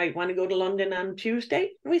Saturday night, want to go to London on Tuesday?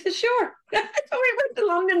 And we said, sure. So we went to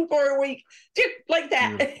London for a week, just like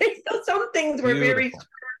that. So some things were very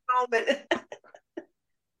moment.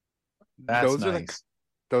 That's nice.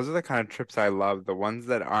 Those are the kind of trips I love. The ones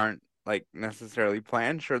that aren't like necessarily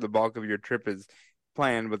planned. Sure, the bulk of your trip is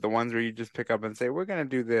planned, but the ones where you just pick up and say, we're going to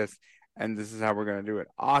do this, and this is how we're going to do it.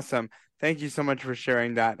 Awesome. Thank you so much for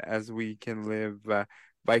sharing that as we can live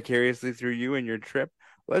vicariously through you and your trip.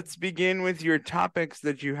 Let's begin with your topics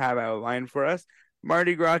that you have outlined for us.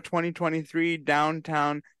 Mardi Gras 2023,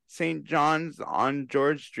 downtown St. John's on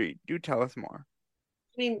George Street. Do tell us more.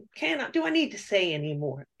 I mean, do I need to say any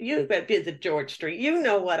more? You visit George Street. You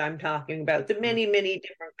know what I'm talking about. The many, many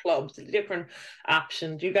different clubs, the different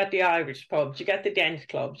options. You got the Irish pubs. You got the dance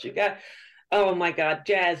clubs. You got, oh my God,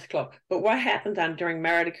 jazz club. But what happens during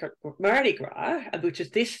Mardi Gras, which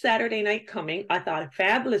is this Saturday night coming, I thought a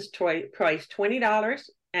fabulous price, $20,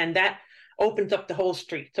 and that opens up the whole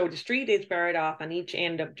street. So the street is buried off on each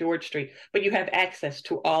end of George Street, but you have access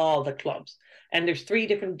to all the clubs. And there's 3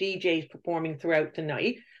 different DJs performing throughout the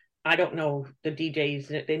night. I don't know the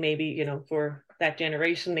DJs. They may be, for that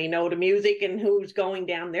generation, they know the music and who's going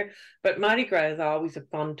down there. But Mardi Gras is always a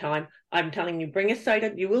fun time. I'm telling you,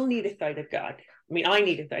 you will need a sighted guide. I mean, I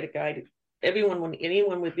need a sighted guide.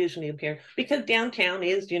 Anyone with visually impaired, because downtown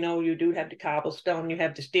is, you do have the cobblestone, you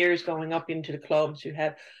have the stairs going up into the clubs, you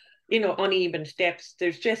have, uneven steps.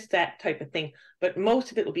 There's just that type of thing. But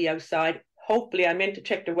most of it will be outside. Hopefully, I meant to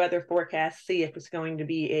check the weather forecast, see if it's going to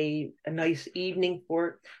be a nice evening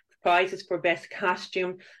for prizes for best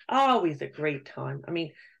costume. Always a great time. I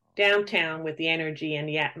mean, downtown with the energy and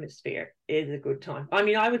the atmosphere is a good time. I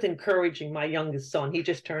mean, I was encouraging my youngest son. He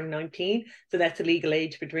just turned 19, so that's the legal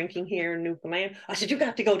age for drinking here in Newfoundland. I said, you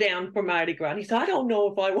got to go down for Mardi Gras. And he said, I don't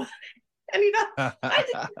know if I want it. And I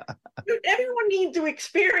said, everyone needs to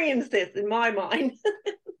experience this, in my mind.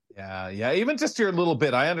 Yeah. Even just your little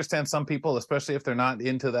bit. I understand some people, especially if they're not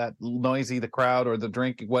into that noisy, the crowd or the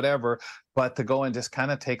drinking, whatever, but to go and just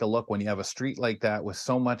kind of take a look when you have a street like that with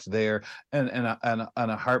so much there and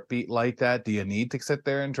a heartbeat like that. Do you need to sit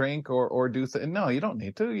there and drink or do no, you don't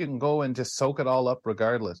need to. You can go and just soak it all up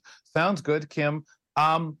regardless. Sounds good, Kim.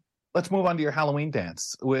 Let's move on to your Halloween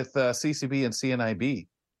dance with CCB and CNIB.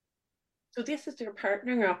 So this is their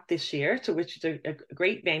partnering up this year, so which is a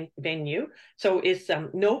great venue. So it's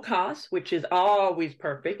no cost, which is always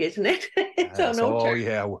perfect, isn't it?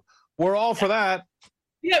 Yeah, we're all for that.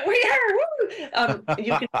 Yeah, we are.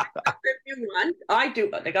 You can if you want. I do.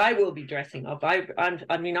 Like I will be dressing up. I'm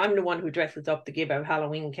the one who dresses up to give out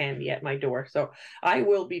Halloween candy at my door. So I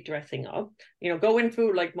will be dressing up. Going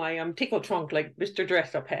through like my tickle trunk, like Mr.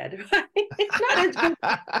 Dress Up had. It's not as good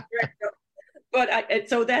as dress up. But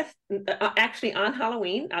so that's actually on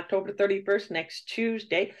Halloween, October 31st, next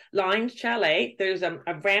Tuesday, Lions Chalet. There's a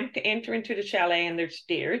ramp to enter into the chalet and there's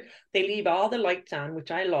stairs. They leave all the lights on, which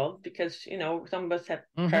I love because, some of us have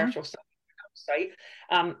partial sight.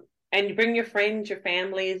 And you bring your friends, your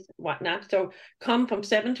families, whatnot. So come from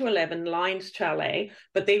 7 to 11, Lions Chalet.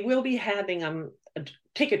 But they will be having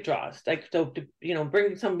ticket draws,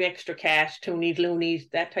 bring some extra cash, toonies, loonies,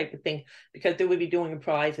 that type of thing, because they will be doing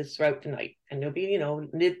prizes throughout the night, and there'll be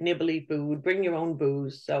nibbly food, bring your own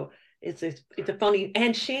booze. So it's a funny.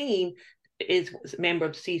 And Shane is a member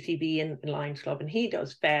of CCB and Lions Club, and he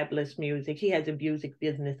does fabulous music. He has a music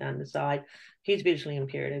business on the side. He's visually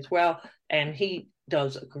impaired as well, and he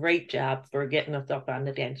does a great job for getting us up on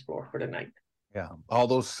the dance floor for the night. Yeah, all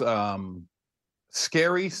those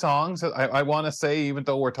scary songs. I want to say, even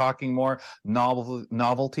though we're talking more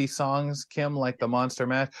novelty songs, Kim, like the Monster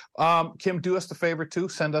Mash. Kim, do us the favor too.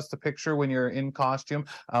 Send us the picture when you're in costume.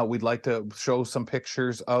 We'd like to show some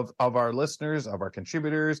pictures of our listeners, of our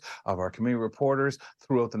contributors, of our community reporters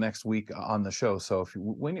throughout the next week on the show. So if you,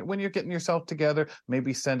 when you're getting yourself together,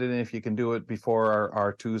 maybe send it in if you can do it before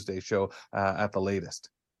our Tuesday show at the latest.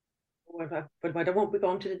 But I won't be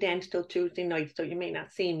going to the dance till Tuesday night, so you may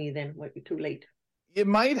not see me then. It might be too late. It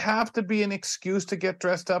might have to be an excuse to get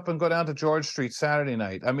dressed up and go down to George Street Saturday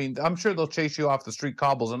night. I mean, I'm sure they'll chase you off the street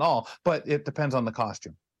cobbles and all, but it depends on the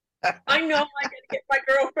costume. I know. I gotta get my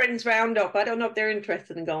girlfriends round up. I don't know if they're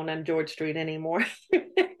interested in going on George Street anymore.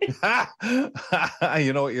 You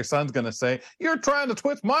know what your son's going to say? You're trying to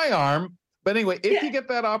twist my arm. But anyway, if you get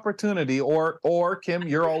that opportunity, or Kim,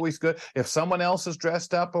 you're always good. If someone else is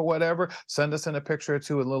dressed up or whatever, send us in a picture or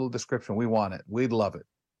two, a little description. We want it. We'd love it.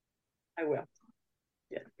 I will.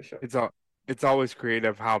 Yeah, for sure. It's always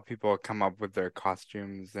creative how people come up with their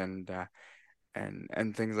costumes and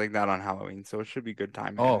things like that on Halloween. So it should be a good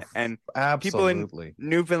time. Oh, and absolutely. People in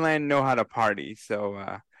Newfoundland know how to party. So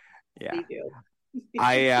yeah. We do.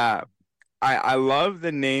 I love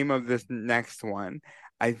the name of this next one.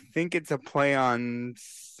 I think it's a play on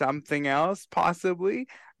something else, possibly,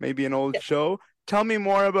 maybe an old show. Tell me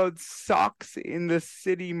more about Socks in the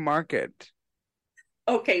City Market.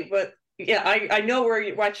 Okay, but yeah, I know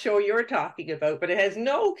what show you're talking about, but it has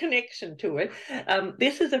no connection to it.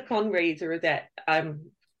 This is a fundraiser that a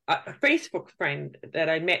Facebook friend that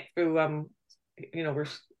I met through,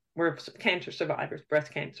 we're cancer survivors,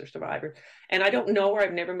 breast cancer survivors. And I don't know her,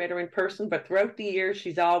 I've never met her in person, but throughout the years,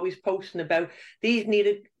 she's always posting about these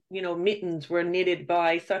knitted, mittens were knitted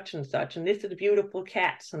by such and such, and this is beautiful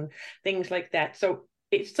cats and things like that. So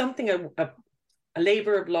it's something, a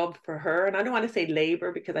labor of love for her. And I don't want to say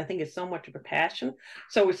labor because I think it's so much of a passion.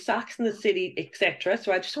 So it's Socks in the City, etc.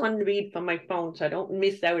 So I just wanted to read from my phone so I don't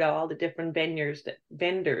miss out all the different vendors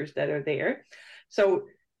that are there. So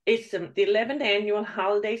it's the 11th annual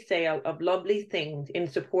holiday sale of lovely things in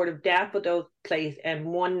support of Daffodil Place and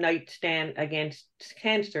One Night Stand Against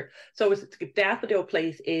Cancer. So Daffodil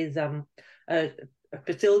Place is a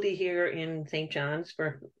facility here in St. John's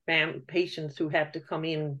for patients who have to come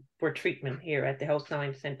in for treatment here at the Health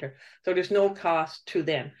Science Centre. So there's no cost to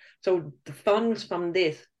them. So the funds from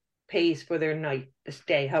this pays for their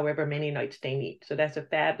stay, however many nights they need. So that's a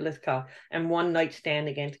fabulous cause. And One Night Stand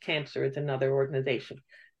Against Cancer is another organization.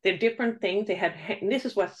 They're different things. They have, and this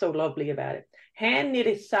is what's so lovely about it, hand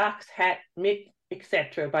knitted socks, hat, mitt,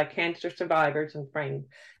 etc. by cancer survivors and friends.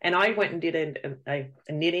 And I went and did a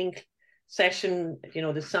knitting session,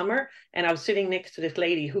 this summer, and I was sitting next to this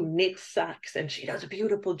lady who knits socks, and she does a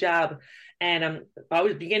beautiful job. And I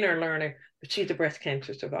was a beginner learner, but she's a breast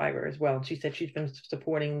cancer survivor as well. And she said she's been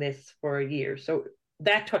supporting this for a year. So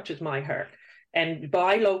that touches my heart. And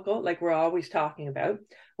buy local, like we're always talking about.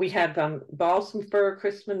 We have balsam fir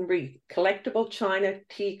Christmas wreath, collectible china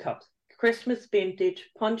teacups, Christmas vintage,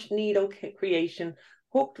 punch needle creation,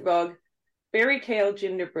 hooked rug, fairy tale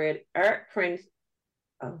gingerbread, art prints,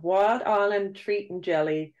 wild island treat and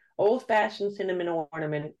jelly, old-fashioned cinnamon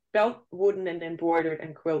ornament, felt wooden and embroidered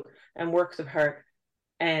and quilt, and works of art,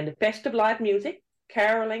 and festive live music,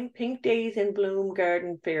 caroling, pink days in bloom,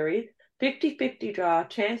 garden fairies, 50-50 draw,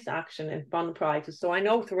 chance action, and fun prizes. So I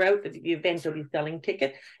know throughout the event they'll be selling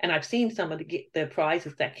tickets, and I've seen some of the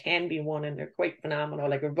prizes that can be won, and they're quite phenomenal,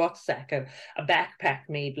 like a rucksack, a backpack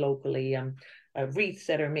made locally, wreaths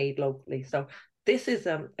that are made locally. So this is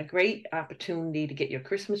a great opportunity to get your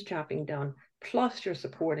Christmas shopping done, plus you're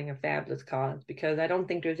supporting a fabulous cause, because I don't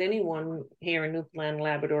think there's anyone here in Newfoundland,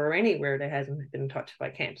 Labrador, or anywhere that hasn't been touched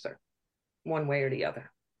by cancer, one way or the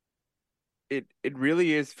other. It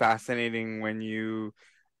really is fascinating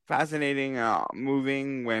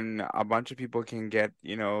moving when a bunch of people can get,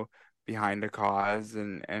 behind a cause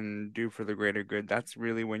and do for the greater good. That's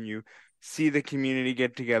really when you see the community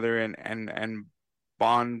get together and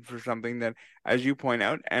bond for something that, as you point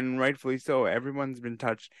out, and rightfully so, everyone's been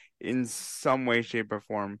touched in some way, shape, or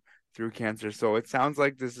form through cancer. So it sounds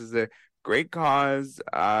like this is a great cause,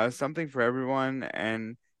 something for everyone,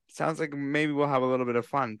 and sounds like maybe we'll have a little bit of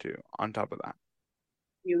fun too on top of that.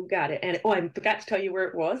 You got it. And I forgot to tell you where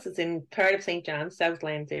it was. It's in part of St. John's,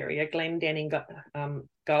 Southlands area, Glendenning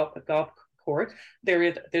golf course.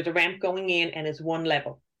 There's a ramp going in, and it's one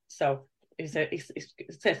level, so it's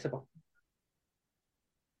accessible.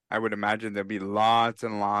 I would imagine there'll be lots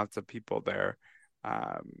and lots of people there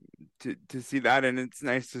to see that, and it's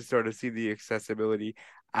nice to sort of see the accessibility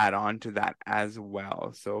add on to that as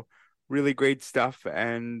well. So really great stuff,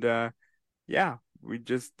 and we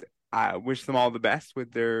just I wish them all the best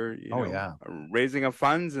with their, raising of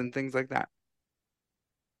funds and things like that.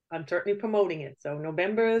 I'm certainly promoting it. So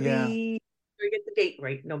November we get the date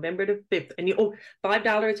right, November the 5th, and you owe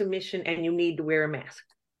 $5 admission, and you need to wear a mask.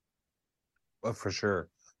 Well, for sure.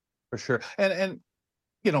 And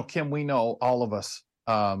Kim, we know all of us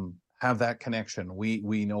have that connection.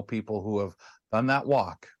 We know people who have done that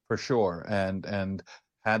walk for sure, and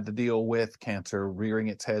had to deal with cancer rearing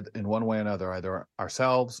its head in one way or another, either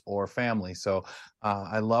ourselves or family. So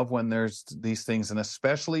I love when there's these things, and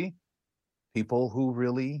especially people who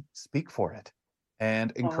really speak for it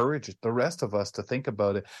and encourage the rest of us to think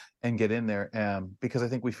about it and get in there, because I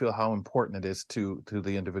think we feel how important it is to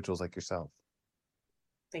the individuals like yourself.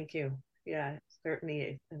 Thank you. Yeah, it certainly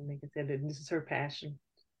is. And like I said, this is her passion.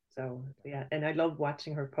 So yeah, and I love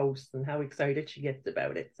watching her posts and how excited she gets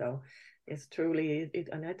about it. So it's truly,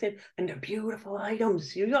 and that's it. And they're beautiful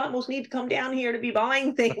items. You almost need to come down here to be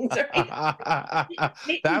buying things. Right?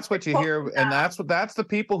 That's what you hear, and that's the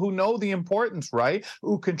people who know the importance, right?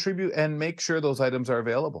 Who contribute and make sure those items are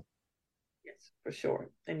available. Yes, for sure.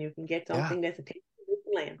 And you can get something that's a taste of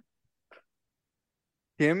the land.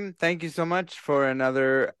 Kim, thank you so much for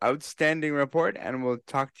another outstanding report, and we'll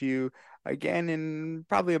talk to you again in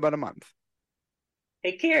probably about a month.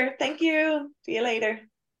 Take care. Thank you. See you later.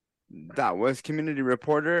 That was community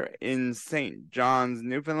reporter in St. John's,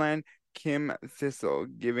 Newfoundland, Kim Thistle,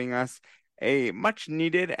 giving us a much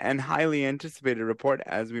needed and highly anticipated report.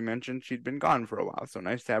 As we mentioned, she'd been gone for a while, so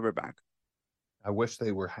nice to have her back. I wish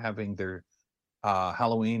they were having their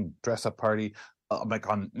Halloween dress-up party like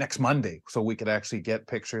on next Monday, so we could actually get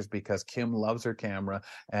pictures, because Kim loves her camera,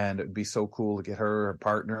 and it'd be so cool to get her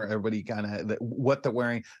partner, everybody kind of what they're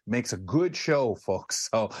wearing makes a good show, folks.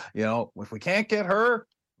 So if we can't get her,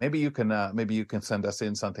 maybe you can send us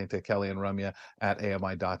in something to Kelly and Ramya at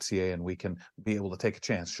ami.ca, and we can be able to take a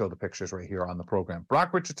chance, show the pictures right here on the program.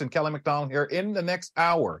 Brock Richardson, Kelly McDonald here. In the next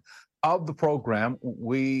hour of the program,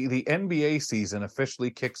 the NBA season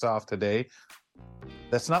officially kicks off today.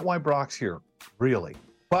 That's not why Brock's here, really.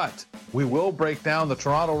 But we will break down the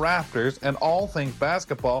Toronto Raptors and all things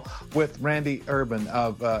basketball with Randy Urban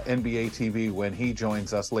of NBA TV when he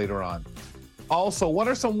joins us later on. Also, what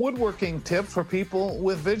are some woodworking tips for people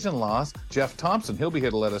with vision loss? Jeff Thompson, he'll be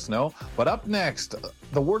here to let us know. But up next,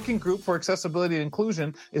 the Working Group for Accessibility and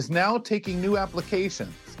Inclusion is now taking new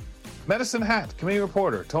applications. Medicine Hat community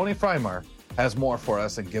reporter Toni Freimark has more for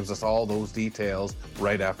us and gives us all those details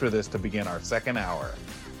right after this to begin our second hour.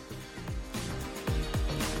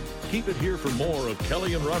 Keep it here for more of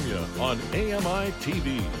Kelly and Ramya on AMI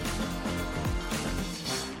TV.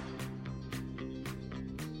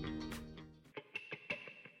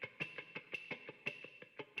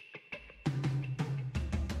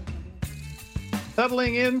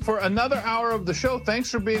 Settling in for another hour of the show.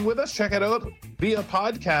 Thanks for being with us. Check it out via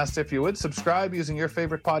podcast, if you would. Subscribe using your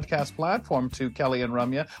favorite podcast platform to Kelly and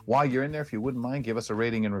Ramya. While you're in there, if you wouldn't mind, give us a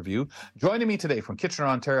rating and review. Joining me today from Kitchener,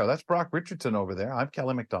 Ontario, that's Brock Richardson over there. I'm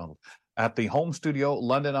Kelly McDonald at the home studio,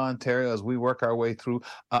 London, Ontario, as we work our way through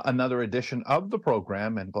another edition of the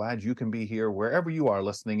program. And glad you can be here wherever you are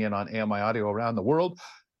listening in on AMI Audio around the world,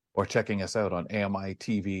 or checking us out on AMI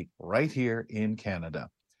TV right here in Canada.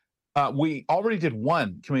 We already did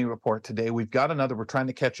one community report today. We've got another. We're trying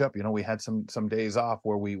to catch up. We had some days off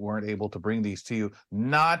where we weren't able to bring these to you.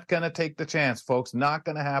 Not going to take the chance, folks. Not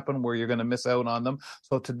going to happen where you're going to miss out on them.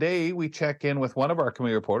 So today we check in with one of our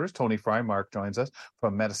community reporters. Toni Freimark joins us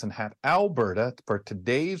from Medicine Hat, Alberta, for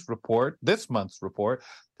today's report, this month's report.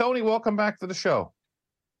 Toni, welcome back to the show.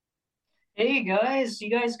 Hey guys, you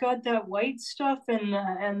guys got that white stuff and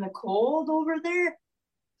the cold over there?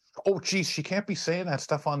 Oh, geez, she can't be saying that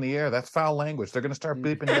stuff on the air. That's foul language. They're going to start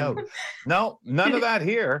bleeping it out. No, none of that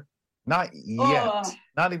here. Not yet.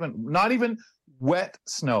 Not even wet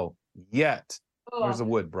snow yet. Where's the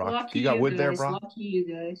wood, Brock? You got wood there, Brock? Lucky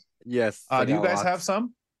you guys. Yes. Do you guys have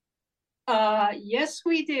some? Yes,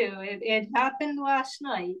 we do. It happened last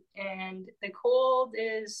night, and the cold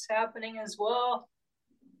is happening as well.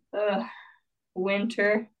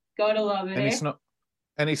 Winter. Gotta love it.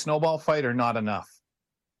 Any snowball fight or not enough?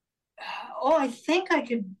 Oh, I think I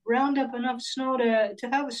could round up enough snow to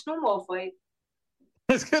have a snowball fight.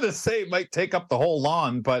 I was going to say it might take up the whole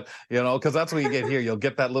lawn, but, because that's what you get here. You'll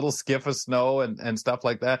get that little skiff of snow and stuff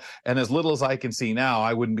like that. And as little as I can see now,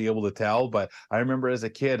 I wouldn't be able to tell. But I remember as a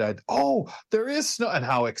kid, there is snow. And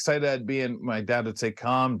how excited I'd be. And my dad would say,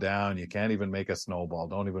 calm down. You can't even make a snowball.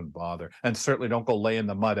 Don't even bother. And certainly don't go lay in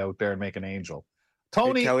the mud out there and make an angel.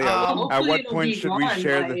 Toni, hey, Kelly, at what point should we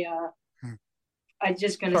share the... I'm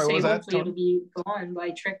just going to say, hopefully it'll be gone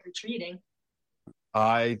by trick-or-treating.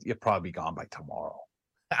 It'll probably be gone by tomorrow.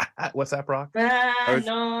 What's that, Brock?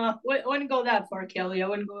 No, wouldn't go that far, Kelly. I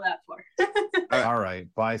wouldn't go that far. All right,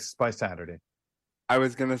 by Saturday. I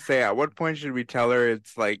was gonna say, at what point should we tell her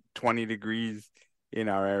it's like 20 degrees in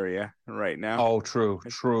our area right now? Oh, true.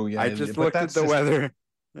 Yeah, I just looked at the weather.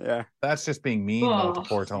 Yeah, that's just being mean though, to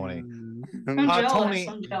poor Toni. I'm jealous. Toni,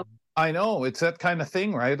 I'm jealous. I know, it's that kind of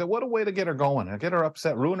thing, right? What a way to get her going, get her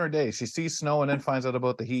upset, ruin her day. She sees snow and then finds out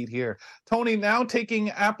about the heat here. Toni, now taking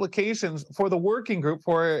applications for the working group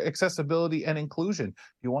for accessibility and inclusion.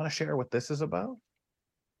 You want to share what this is about?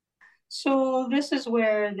 So this is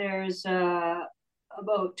where there's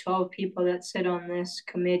about 12 people that sit on this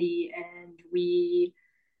committee, and we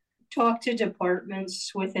talk to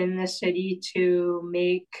departments within the city to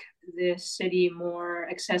make the city more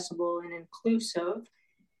accessible and inclusive.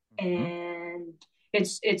 And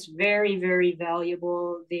it's very, very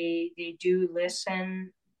valuable. They do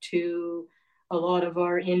listen to a lot of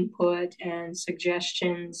our input and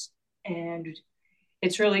suggestions, and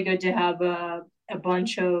it's really good to have a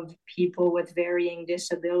bunch of people with varying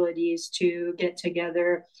disabilities to get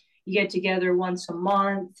together. You get together once a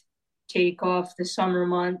month, take off the summer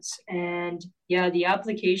months, and yeah, the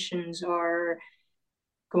applications are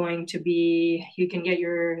going to be, you can get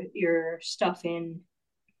your stuff in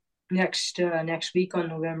next week on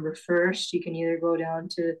November 1st. You can either go down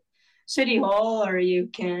to City Hall or you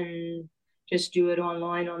can just do it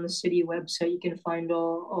online on the city website. You can find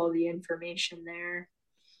all the information there.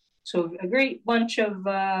 So a great bunch of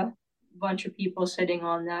people sitting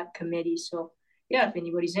on that committee. So yeah, if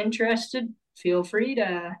anybody's interested, feel free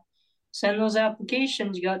to send those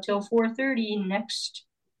applications. You got till 4:30 next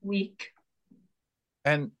week.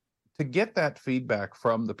 And to get that feedback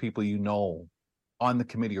from the people you know on the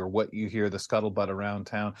committee, or what you hear, the scuttlebutt around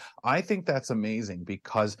town, I think that's amazing,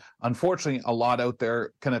 because unfortunately a lot out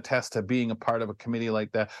there can attest to being a part of a committee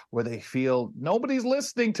like that where they feel nobody's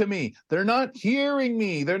listening to me, they're not hearing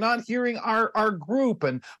me, they're not hearing our group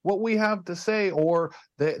and what we have to say, or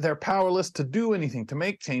they're powerless to do anything, to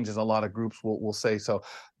make changes. A lot of groups will say. So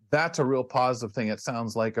that's a real positive thing. It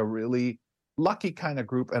sounds like a really lucky kind of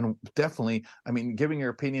group. And definitely, I mean, giving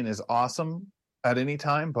your opinion is awesome at any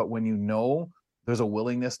time, but when you know there's a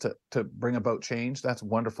willingness to bring about change, that's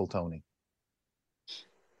wonderful, Toni.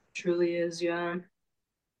 Truly is, yeah.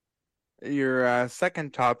 Your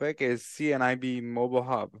second topic is CNIB Mobile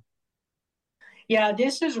Hub. Yeah,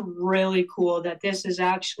 this is really cool that this is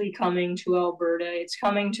actually coming to Alberta. It's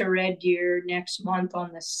coming to Red Deer next month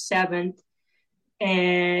on the 7th.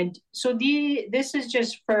 And so this is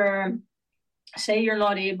just for, say you're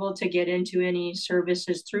not able to get into any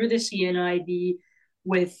services through the CNIB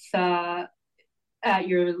with at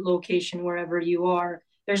your location, wherever you are.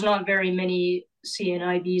 There's not very many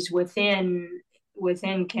CNIBs within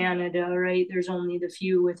Canada, right? There's only the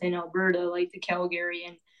few within Alberta, like the Calgary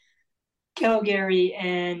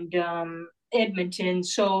and Edmonton.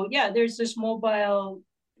 So yeah, there's this mobile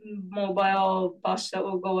bus that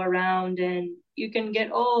will go around, and you can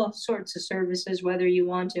get all sorts of services, whether you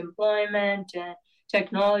want employment,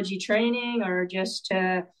 technology training, or just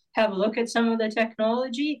to have a look at some of the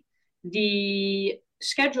technology. The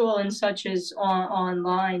schedule and such is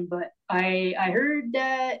online, but I heard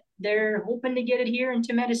that they're hoping to get it here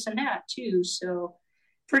into Medicine Hat too. So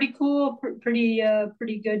pretty cool, pretty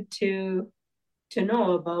good to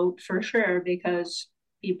know about for sure, because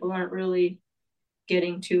people aren't really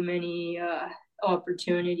getting too many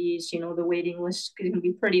opportunities. You know, the waiting list can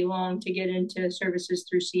be pretty long to get into services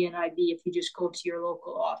through CNIB if you just go to your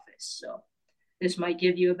local office. So this might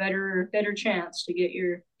give you a better chance to get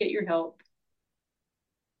your help.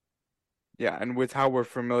 Yeah, and with how we're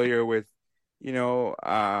familiar with,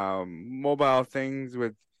 mobile things,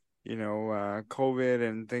 with, COVID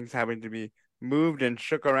and things having to be moved and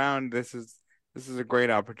shook around, this is a great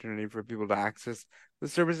opportunity for people to access the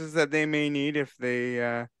services that they may need if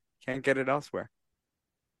they can't get it elsewhere.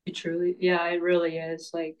 It really is.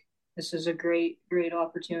 Like, this is a great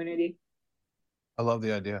opportunity. I love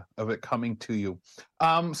the idea of it coming to you.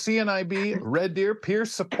 CNIB Red Deer Peer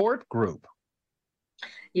Support Group.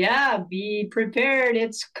 Yeah, be prepared.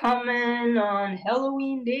 It's coming on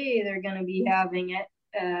Halloween Day. They're going to be having it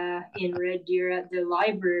in Red Deer at the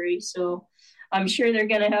library. So I'm sure they're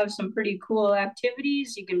going to have some pretty cool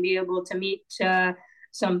activities. You can be able to meet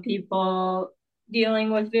some people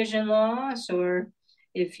dealing with vision loss, or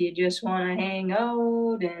if you just want to hang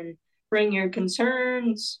out and bring your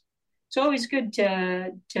concerns. It's always good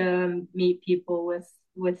to meet people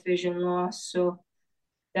with vision loss. So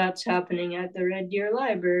that's happening at the Red Deer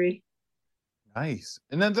Library. Nice.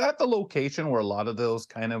 And then is that the location where a lot of those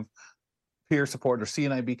kind of peer support or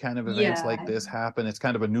CNIB kind of events like this happen? It's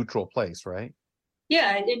kind of a neutral place, right?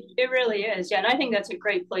 Yeah, it really is. Yeah, and I think that's a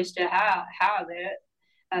great place to have it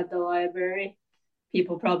at the library.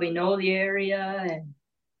 People probably know the area, and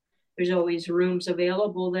there's always rooms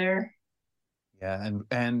available there. Yeah,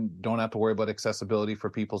 and don't have to worry about accessibility for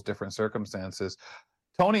people's different circumstances.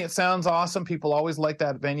 Toni, it sounds awesome. People always like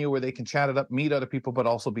that venue where they can chat it up, meet other people, but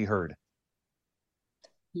also be heard.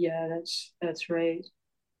 Yeah, that's right.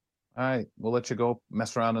 All right, we'll let you go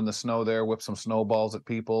mess around in the snow there, whip some snowballs at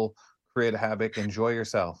people, create a havoc, enjoy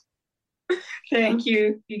yourself. Thank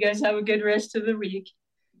you. You guys have a good rest of the week.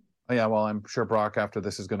 Oh, yeah, well, I'm sure Brock after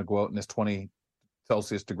this is going to go out in this 20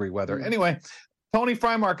 Celsius degree weather. Anyway, Toni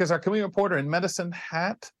Freimark is our community reporter in Medicine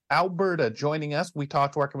Hat, Alberta, joining us. We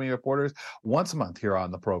talk to our community reporters once a month here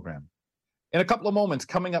on the program. In a couple of moments,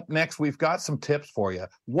 coming up next, we've got some tips for you.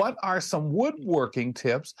 What are some woodworking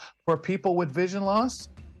tips for people with vision loss?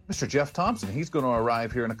 Mr. Jeff Thompson, he's going to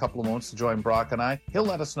arrive here in a couple of moments to join Brock and I. He'll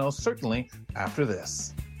let us know certainly after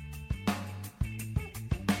this.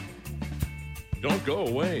 Don't go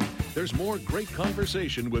away. There's more great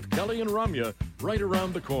conversation with Kelly and Ramya right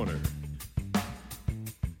around the corner.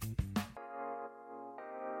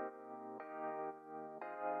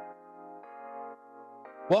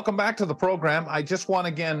 Welcome back to the program. I just want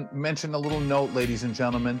to again mention a little note, ladies and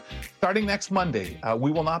gentlemen. Starting next Monday, we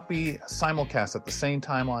will not be simulcast at the same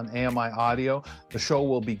time on AMI Audio. The show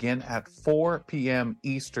will begin at 4 p.m.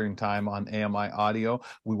 Eastern Time on AMI Audio.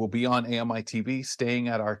 We will be on AMI TV, staying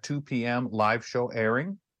at our 2 p.m. live show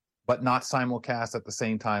airing, but not simulcast at the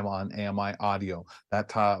same time on AMI Audio. That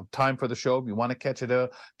time for the show, if you want to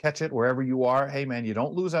catch it wherever you are, hey man, you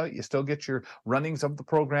don't lose out. You still get your runnings of the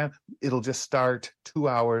program. It'll just start 2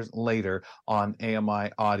 hours later on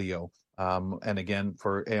AMI Audio. And again,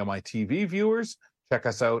 for AMI TV viewers, check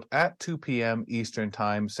us out at 2 p.m. Eastern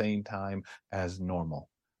Time, same time as normal.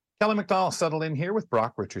 Kelly McDonald settled in here with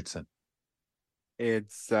Brock Richardson.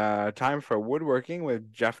 It's time for woodworking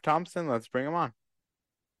with Jeff Thompson. Let's bring him on.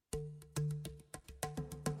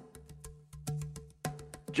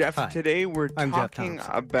 Jeff, Hi, today we're I'm talking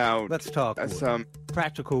about let's talk some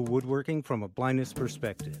practical woodworking from a blindness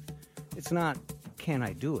perspective. It's not can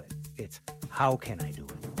I do it, it's how can I do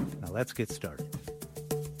it. Now let's get started.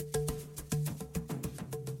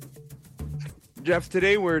 Jeff,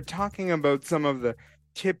 today we're talking about some of the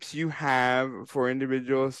tips you have for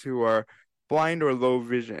individuals who are blind or low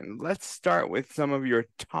vision. Let's start with some of your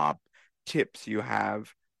top tips you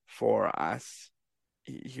have for us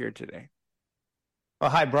here today. Well,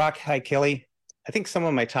 hi, Brock. Hi, Kelly. I think some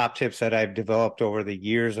of my top tips that I've developed over the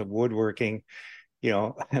years of woodworking,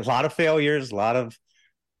 a lot of failures, a lot of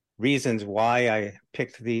reasons why I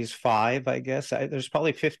picked these 5, I guess. There's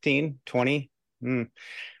probably 15, 20.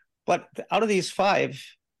 But out of these 5,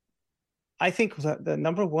 I think the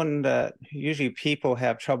number one that usually people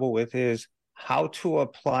have trouble with is how to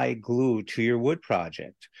apply glue to your wood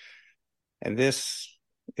project. And this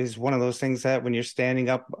is one of those things that when you're standing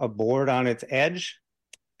up a board on its edge,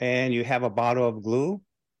 and you have a bottle of glue,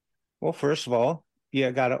 well, first of all, you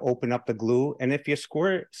got to open up the glue. And if you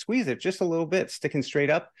squeeze it just a little bit, sticking straight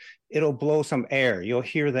up, it'll blow some air. You'll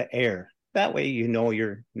hear the air. That way,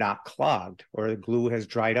 you're not clogged or the glue has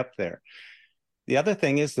dried up there. The other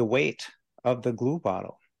thing is the weight of the glue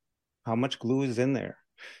bottle, how much glue is in there.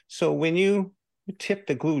 So when you tip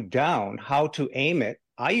the glue down, how to aim it,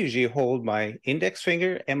 I usually hold my index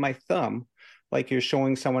finger and my thumb like you're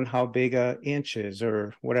showing someone how big an inch is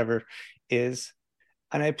or whatever is.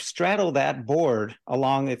 And I straddle that board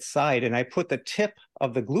along its side and I put the tip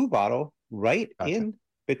of the glue bottle right in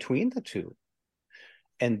between the two.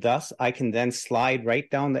 And thus I can then slide right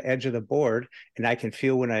down the edge of the board and I can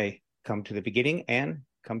feel when I come to the beginning and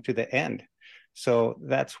come to the end. So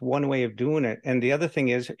that's one way of doing it. And the other thing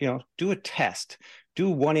is, do a test. Do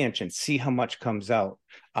 1 inch and see how much comes out.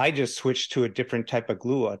 I just switched to a different type of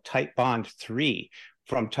glue, a Type Bond 3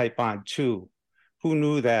 from Type Bond 2. Who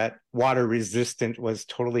knew that water resistant was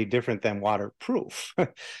totally different than waterproof?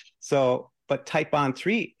 But Type Bond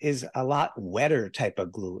 3 is a lot wetter type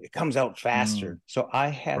of glue. It comes out faster. So I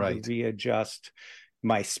had to readjust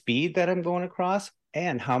my speed that I'm going across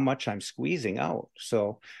and how much I'm squeezing out.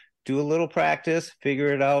 So do a little practice,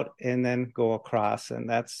 figure it out, and then go across. And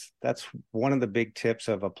that's one of the big tips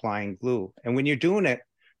of applying glue. And when you're doing it,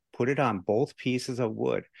 put it on both pieces of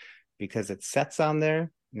wood because it sets on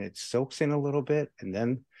there and it soaks in a little bit. And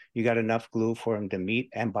then you got enough glue for them to meet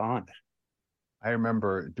and bond. I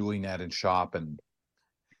remember doing that in shop, and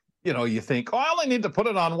you think, oh, I only need to put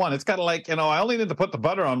it on one. It's kind of like, I only need to put the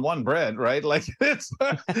butter on one bread, right? Like it's,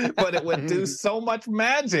 but it would do so much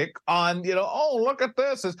magic on, oh, look at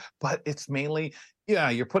this. But it's mainly,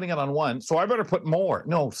 you're putting it on one. So I better put more.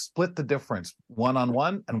 No, split the difference. One on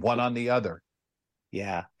one and one on the other.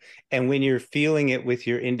 Yeah. And when you're feeling it with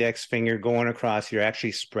your index finger going across, you're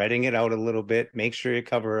actually spreading it out a little bit. Make sure you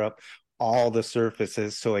cover up all the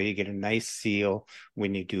surfaces so you get a nice seal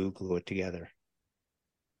when you do glue it together.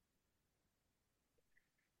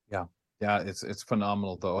 Yeah, it's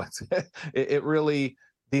phenomenal though. It really,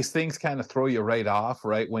 these things kind of throw you right off,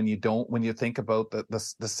 right? When you think about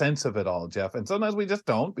the sense of it all, Jeff. And sometimes we just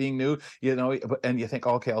don't, being new, and you think,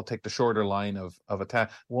 okay, I'll take the shorter line of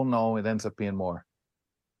attack. Well, no, it ends up being more.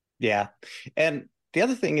 Yeah. And the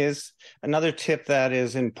other thing is, another tip that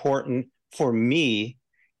is important for me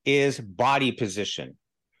is body position.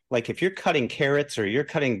 Like if you're cutting carrots or you're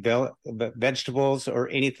cutting vegetables or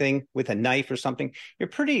anything with a knife or something, you're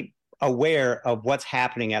pretty aware of what's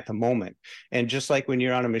happening at the moment. And just like when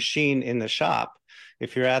you're on a machine in the shop,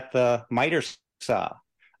 if you're at the miter saw,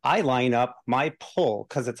 I line up my pull,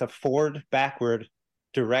 because it's a forward-backward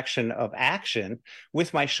direction of action,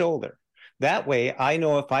 with my shoulder. That way, I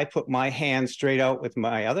know if I put my hand straight out with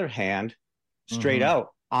my other hand straight out,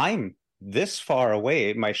 I'm this far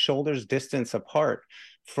away, my shoulders distance apart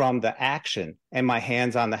from the action, and my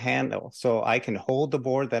hands on the handle. So I can hold the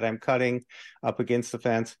board that I'm cutting up against the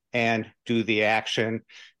fence and do the action,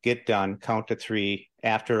 get done, count to three.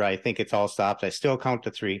 After I think it's all stopped, I still count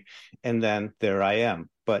to three, and then there I am.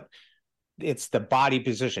 But it's the body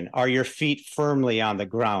position. Are your feet firmly on the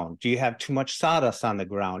ground? Do you have too much sawdust on the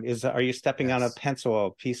ground? Are you stepping on a pencil or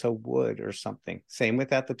a piece of wood or something? Same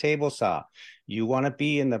with at the table saw. You want to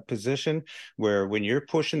be in the position where when you're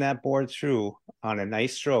pushing that board through on a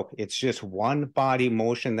nice stroke, it's just one body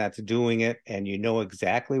motion that's doing it, and you know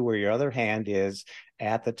exactly where your other hand is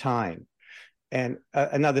at the time. And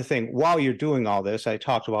another thing, while you're doing all this, I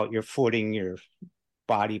talked about your footing, your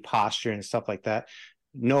body posture and stuff like that.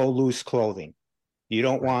 No loose clothing. You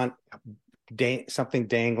don't want something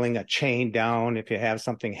dangling, a chain down. If you have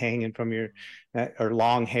something hanging from your or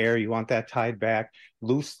long hair, you want that tied back.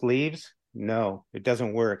 Loose sleeves, no, it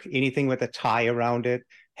doesn't work. Anything with a tie around it,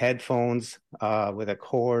 headphones with a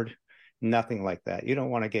cord, nothing like that. You don't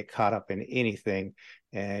want to get caught up in anything,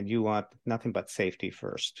 and you want nothing but safety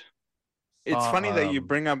first. It's funny that you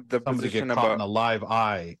bring up the position get caught about in the live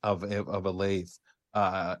eye of a lathe.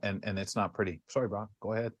 And it's not pretty. Sorry, Brock,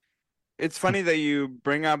 go ahead. It's funny that you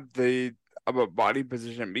bring up about body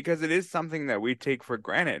position, because it is something that we take for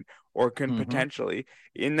granted, or can potentially,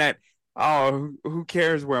 in that, oh, who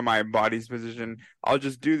cares where my body's positioned? I'll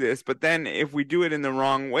just do this. But then if we do it in the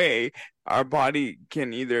wrong way, our body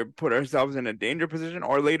can either put ourselves in a danger position,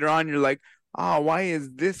 or later on you're like, oh, why is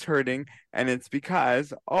this hurting? And it's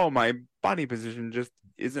because, oh, my body position just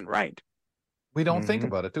isn't right. We don't think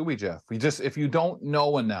about it, do we, Jeff? If you don't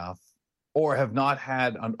know enough, or have not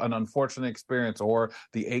had an unfortunate experience, or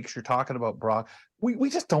the aches you're talking about, Brock, we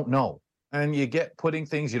just don't know. And you get putting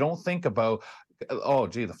things you don't think about. Oh,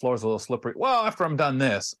 gee, the floor's a little slippery. Well, after I'm done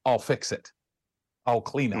this, I'll fix it. I'll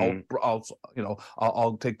clean it.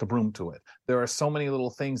 I'll take the broom to it. There are so many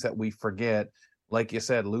little things that we forget. Like you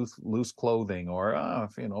said, loose clothing, or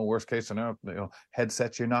worst case scenario,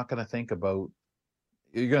 headsets you're not going to think about.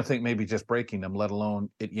 You're going to think maybe just breaking them, let alone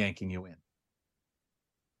it yanking you in.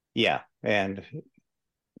 Yeah. And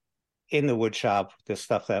in the wood shop, the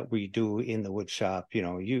stuff that we do in the wood shop,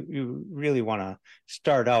 you really want to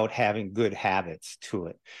start out having good habits to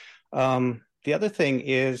it. The other thing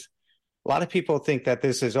is, a lot of people think that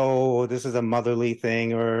this is a motherly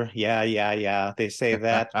thing, or yeah, they say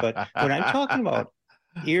that. But when I'm talking about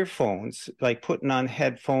earphones, like putting on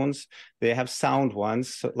headphones, they have sound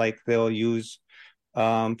ones, like they'll use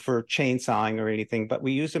for chainsawing or anything, but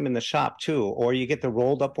we use them in the shop too. Or you get the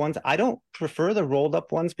rolled up ones. I don't prefer the rolled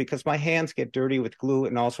up ones because my hands get dirty with glue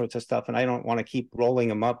and all sorts of stuff, and I don't want to keep rolling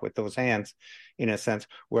them up with those hands, in a sense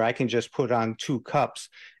where I can just put on 2 cups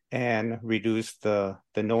and reduce the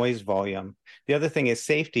noise volume. The other thing is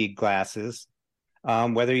safety glasses.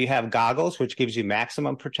 Whether you have goggles, which gives you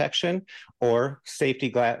maximum protection, or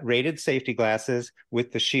rated safety glasses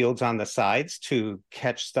with the shields on the sides to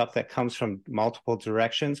catch stuff that comes from multiple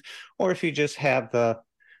directions, or if you just have the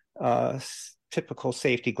typical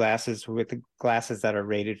safety glasses with the glasses that are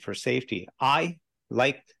rated for safety. I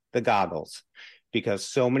like the goggles because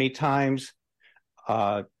so many times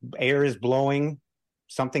air is blowing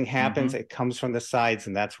Something happens, it comes from the sides,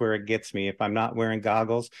 and that's where it gets me. If I'm not wearing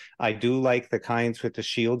goggles, I do like the kinds with the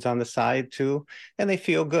shields on the side too, and they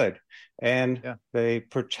feel good, and they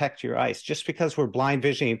protect your eyes. Just because we're blind,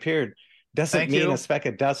 vision impaired doesn't mean a speck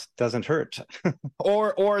of dust doesn't hurt.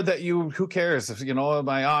 or that who cares if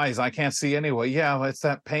my eyes, I can't see anyway. Yeah, it's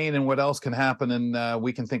that pain, and what else can happen, and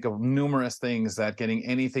we can think of numerous things that getting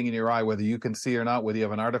anything in your eye, whether you can see or not, whether you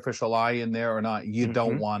have an artificial eye in there or not, you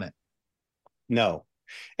don't want it. No.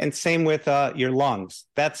 And same with your lungs.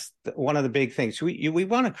 That's one of the big things. We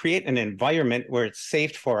want to create an environment where it's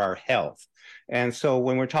safe for our health. And so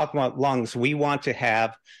when we're talking about lungs, we want to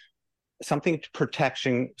have some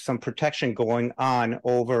protection going on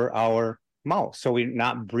over our mouth, so we're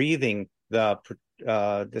not breathing the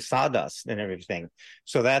sawdust and everything.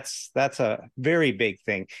 So that's a very big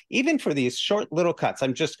thing. Even for these short little cuts,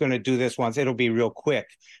 I'm just going to do this once. It'll be real quick.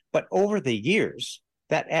 But over the years,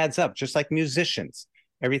 that adds up, just like musicians.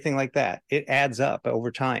 Everything like that, it adds up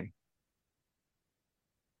over time.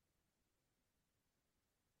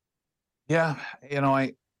 Yeah,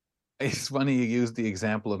 it's funny you use the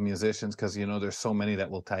example of musicians, because there's so many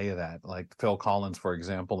that will tell you that, like Phil Collins, for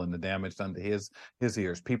example, and the damage done to his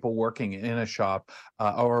ears. People working in a shop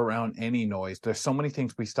or around any noise. There's so many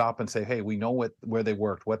things we stop and say, hey, we know where they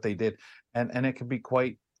worked, what they did, and it can be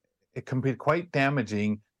quite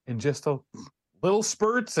damaging in just a little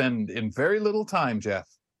spurts and in very little time, Jeff.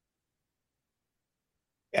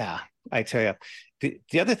 Yeah, I tell you.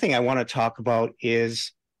 The other thing I want to talk about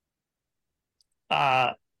is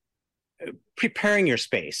preparing your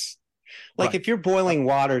space. Like if you're boiling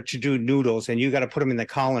water to do noodles and you got to put them in the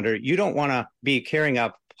colander, you don't want to be carrying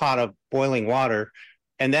a pot of boiling water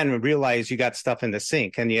and then realize you got stuff in the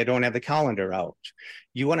sink and you don't have the colander out.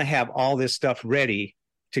 You want to have all this stuff ready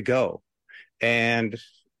to go. And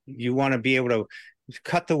you want to be able to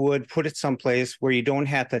cut the wood, put it someplace where you don't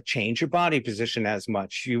have to change your body position as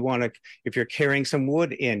much. You want to, if you're carrying some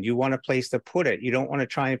wood in, you want a place to put it. You don't want to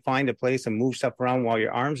try and find a place and move stuff around while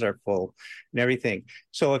your arms are full and everything.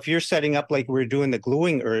 So if you're setting up like we were doing the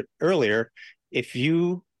gluing earlier, if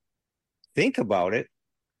you think about it,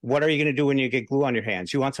 what are you going to do when you get glue on your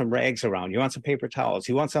hands? You want some rags around. You want some paper towels.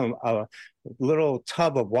 You want some little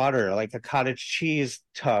tub of water, like a cottage cheese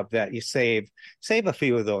tub that you save. Save a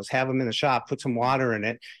few of those. Have them in the shop. Put some water in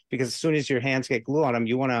it, because as soon as your hands get glue on them,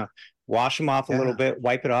 you want to wash them off a little bit,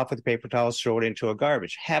 wipe it off with the paper towels, throw it into a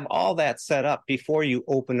garbage. Have all that set up before you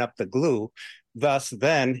open up the glue. Thus,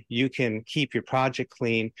 then you can keep your project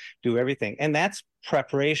clean, do everything. And that's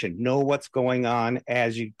preparation. Know what's going on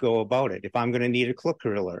as you go about it. If I'm going to need a click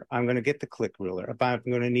ruler, I'm going to get the click ruler. If I'm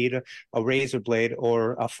going to need a razor blade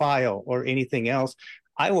or a file or anything else,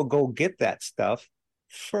 I will go get that stuff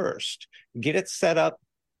first. Get it set up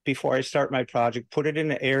before I start my project, put it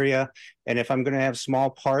in an area. And if I'm going to have small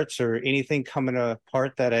parts or anything coming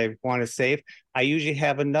apart that I want to save, I usually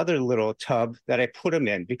have another little tub that I put them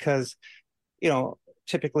in, because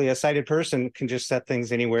typically a sighted person can just set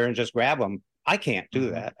things anywhere and just grab them. I can't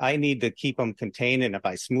do that. I need to keep them contained. And if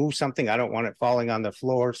I smooth something, I don't want it falling on the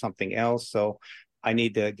floor, something else. So I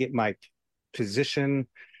need to get my position,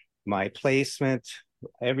 my placement,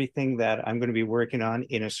 everything that I'm going to be working on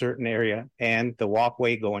in a certain area. And the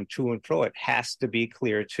walkway going to and fro, it has to be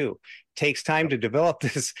clear too. It takes time to develop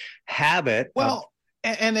this habit. Well,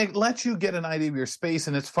 and it lets you get an idea of your space.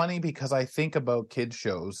 And it's funny because I think about kids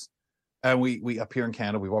shows. And we up here in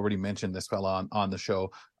Canada, we've already mentioned this fella on the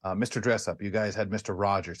show, Mr. Dress Up. You guys had Mr.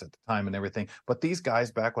 Rogers at the time and everything. But these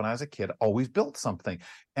guys, back when I was a kid, always built something.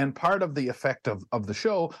 And part of the effect of the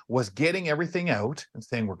show was getting everything out and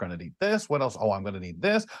saying, we're going to need this. What else? Oh, I'm going to need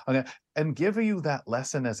this. And giving you that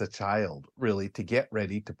lesson as a child, really, to get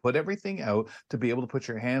ready, to put everything out, to be able to put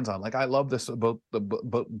your hands on. Like, I love this about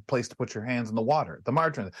the place to put your hands in the water, the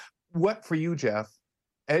margarine. What for you, Jeff?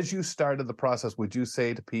 As you started the process, would you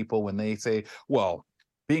say to people when they say, well,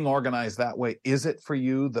 being organized that way, is it for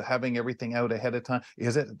you, the having everything out ahead of time?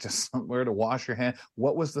 Is it just somewhere to wash your hand?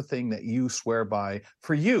 What was the thing that you swear by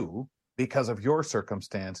for you because of your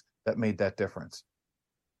circumstance that made that difference?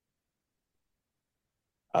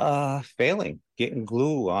 Failing, getting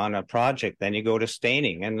glue on a project, then you go to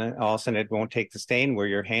staining, and then all of a sudden it won't take the stain where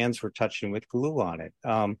your hands were touching with glue on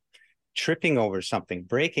it. Tripping over something,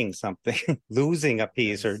 breaking something, losing a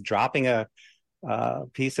piece, or dropping a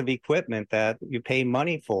piece of equipment that you pay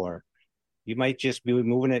money for. You might just be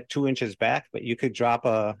moving it 2 inches back, but you could drop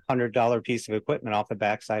 $100 piece of equipment off the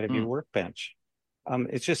backside of your workbench.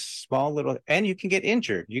 It's just small little, and you can get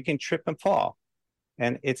injured. You can trip and fall.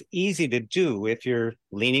 And it's easy to do if you're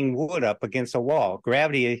leaning wood up against a wall.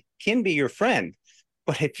 Gravity can be your friend,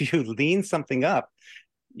 but if you lean something up,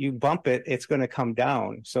 you bump it, it's going to come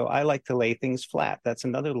down. So I like to lay things flat. That's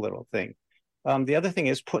another little thing. The other thing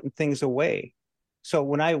is putting things away. So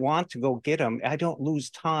when I want to go get them, I don't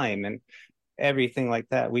lose time and everything like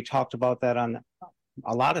that. We talked about that on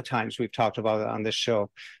a lot of times. We've talked about it on this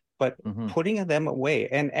show, but putting them away.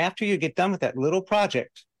 And after you get done with that little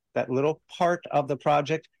project, that little part of the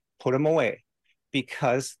project, put them away,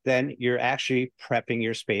 because then you're actually prepping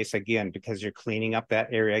your space again, because you're cleaning up that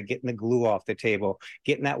area, getting the glue off the table,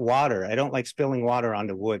 getting that water. I don't like spilling water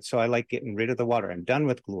onto wood, so I like getting rid of the water. I'm done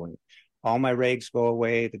with gluing. All my rags go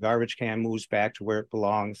away. The garbage can moves back to where it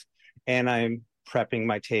belongs. And I'm prepping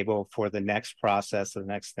my table for the next process, the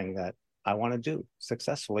next thing that I want to do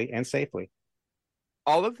successfully and safely.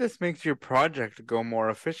 All of this makes your project go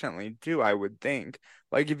more efficiently too, I would think.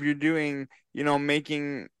 Like if you're doing,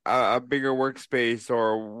 making a bigger workspace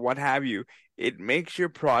or what have you, it makes your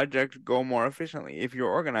project go more efficiently. If you're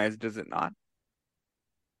organized, does it not?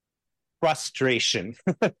 Frustration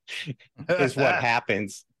is what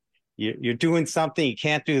happens. You're doing something, you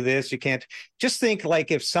can't do this, you can't. Just think like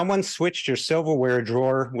if someone switched your silverware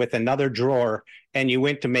drawer with another drawer and you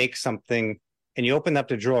went to make something and you opened up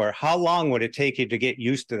the drawer, how long would it take you to get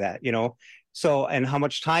used to that, So, and how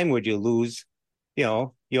much time would you lose?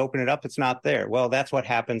 You open it up, it's not there. Well, that's what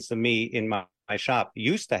happens to me in my shop. It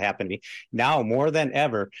used to happen to me. Now, more than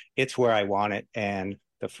ever, it's where I want it. And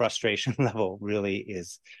the frustration level really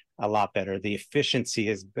is a lot better. The efficiency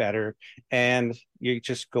is better. And you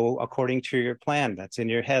just go according to your plan that's in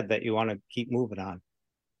your head that you want to keep moving on.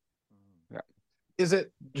 Yeah. Is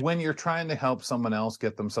it when you're trying to help someone else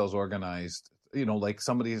get themselves organized, like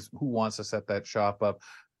somebody who wants to set that shop up,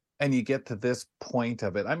 and you get to this point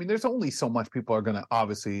of it? I mean, there's only so much people are going to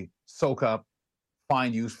obviously soak up,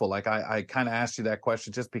 find useful. Like I kind of asked you that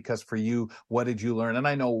question just because for you, what did you learn? And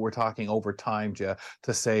I know we're talking over time, Jeff,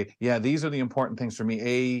 to say, yeah, these are the important things for me,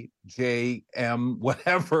 A, J, M,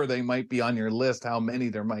 whatever they might be on your list, how many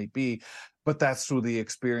there might be, but that's through the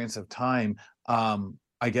experience of time.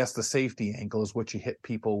 I guess the safety angle is what you hit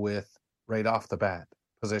people with right off the bat.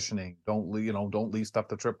 Positioning, don't leave stuff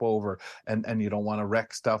to trip over, and you don't want to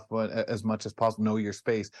wreck stuff as much as possible. Know your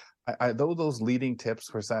space. Those leading tips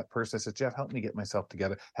for that person says, Jeff, help me get myself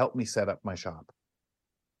together. Help me set up my shop.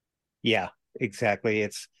 Yeah, exactly.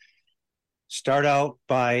 It's start out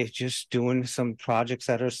by just doing some projects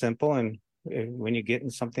that are simple, and when you're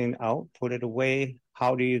getting something out, put it away.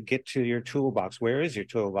 How do you get to your toolbox? Where is your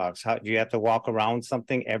toolbox? How do you have to walk around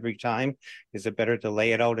something every time? Is it better to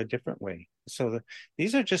lay it out a different way? So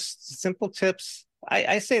these are just simple tips.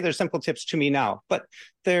 I say they're simple tips to me now, but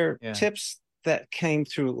they're tips that came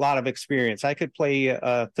through a lot of experience. I could play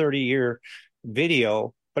a 30-year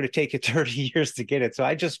video, but it'd take you 30 years to get it. So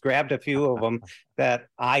I just grabbed a few of them that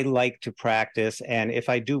I like to practice. And if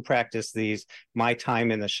I do practice these, my time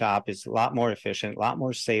in the shop is a lot more efficient, a lot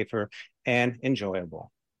more safer, and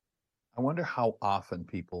enjoyable. I wonder how often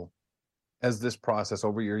people, as this process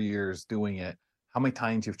over your years doing it, how many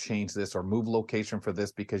times you've changed this or moved location for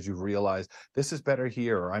this because you've realized this is better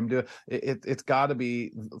here, or I'm doing it. It's got to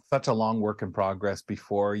be such a long work in progress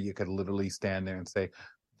before you could literally stand there and say,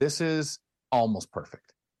 this is almost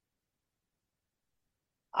perfect.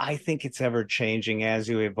 I think it's ever changing as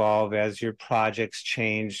you evolve, as your projects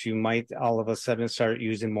change. You might all of a sudden start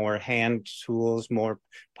using more hand tools, more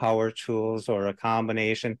power tools, or a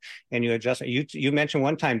combination, and you adjust. You mentioned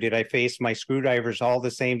one time, did I face my screwdrivers all the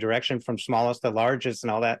same direction from smallest to largest and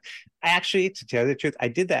all that? Actually, to tell you the truth, I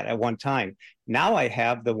did that at one time. Now I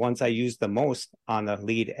have the ones I use the most on the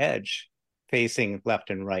lead edge facing left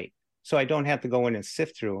and right. So I don't have to go in and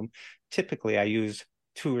sift through them. Typically, I use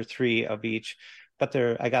 2 or 3 of each. But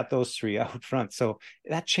I got those 3 out front. So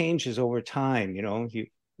that changes over time. You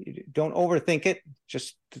don't overthink it.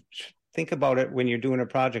 Just think about it when you're doing a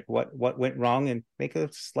project, what went wrong, and make a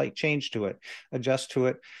slight change to it, adjust to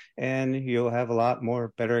it, and you'll have a lot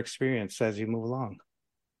more better experience as you move along.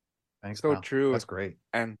 Thanks. So pal. true. That's great.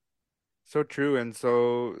 And so true. And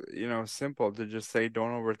so, simple to just say,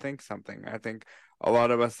 don't overthink something. I think a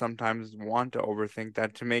lot of us sometimes want to overthink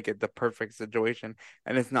that to make it the perfect situation,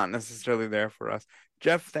 and it's not necessarily there for us.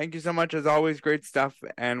 Jeff, thank you so much. As always, great stuff.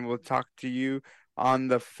 And we'll talk to you on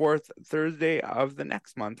the 4th Thursday of the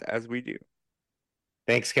next month as we do.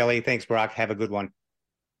 Thanks, Kelly. Thanks, Brock. Have a good one.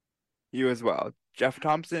 You as well. Jeff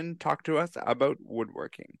Thompson talked to us about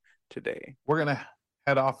woodworking today. We're going to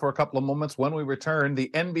head off for a couple of moments. When we return, the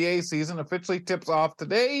NBA season officially tips off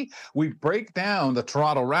today. We break down the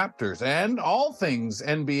Toronto Raptors and all things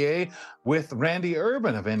NBA with Randy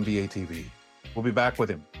Urban of NBA TV. We'll be back with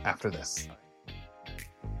him after this.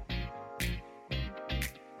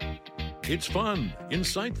 It's fun,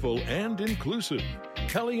 insightful, and inclusive.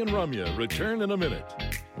 Kelly and Ramya return in a minute.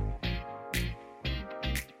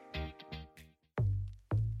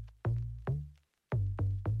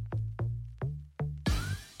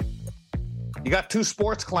 You got two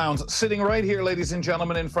sports clowns sitting right here, ladies and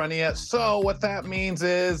gentlemen, in front of you. So what that means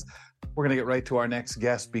is we're going to get right to our next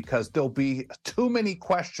guest because there'll be too many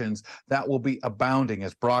questions that will be abounding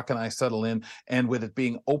as Brock and I settle in. And with it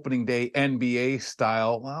being opening day NBA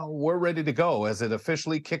style, well, we're ready to go. As it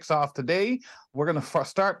officially kicks off today, we're going to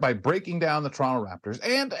start by breaking down the Toronto Raptors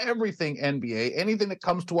and everything NBA. Anything that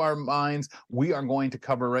comes to our minds, we are going to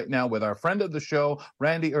cover right now with our friend of the show,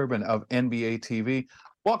 Randy Urban of NBA TV.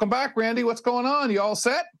 Welcome back, Randy. What's going on? You all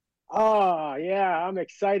set? Oh, yeah, I'm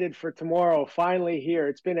excited for tomorrow. Finally here.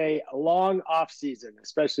 It's been a long off season,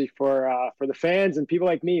 especially for the fans and people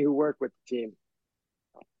like me who work with the team.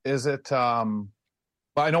 Is it well,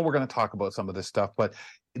 I know we're going to talk about some of this stuff, but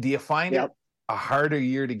do you find it a harder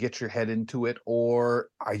year to get your head into it, or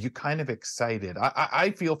are you kind of excited?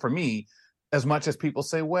 I feel for me, as much as people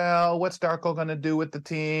say, well, what's Darko going to do with the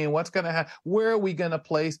team? What's going to happen? Where are we going to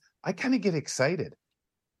place? I kind of get excited.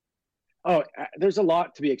 Oh, there's a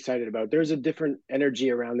lot to be excited about. There's a different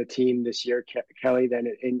energy around the team this year, Kelly, than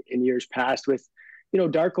in years past. With,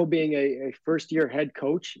 Darko being a first-year head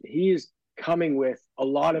coach, he is coming with a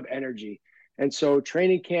lot of energy. And so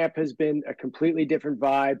training camp has been a completely different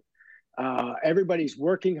vibe. Everybody's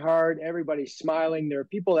working hard. Everybody's smiling. There are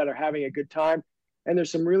people that are having a good time. And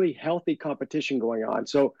there's some really healthy competition going on.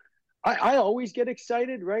 So I always get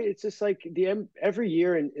excited, right? It's just like every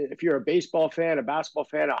year, and if you're a baseball fan, a basketball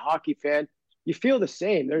fan, a hockey fan, you feel the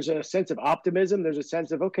same. There's a sense of optimism. There's a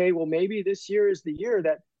sense of, okay, well, maybe this year is the year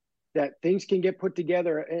that things can get put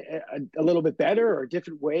together a little bit better or a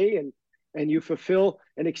different way, and you fulfill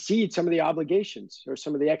and exceed some of the obligations or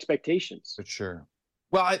some of the expectations. For sure.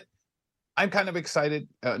 Well, I'm kind of excited.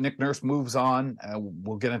 Nick Nurse moves on.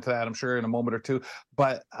 We'll get into that, I'm sure, in a moment or two.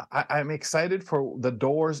 But I'm excited for the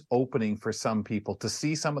doors opening for some people to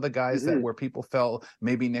see some of the guys that where people felt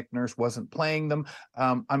maybe Nick Nurse wasn't playing them.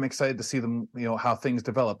 I'm excited to see them, how things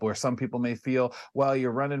develop. Where some people may feel, well,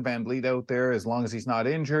 you're running Van Vliet out there as long as he's not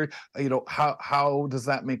injured. How does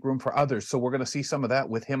that make room for others? So we're going to see some of that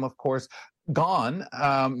with him, of course, gone.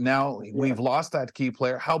 Now we've lost that key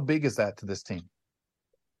player. How big is that to this team?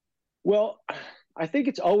 Well, I think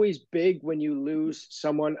it's always big when you lose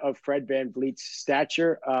someone of Fred Van Vliet's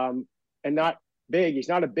stature, and not big. He's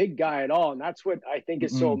not a big guy at all. And that's what I think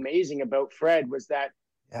is so amazing about Fred was that,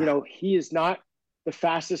 he is not the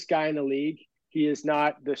fastest guy in the league. He is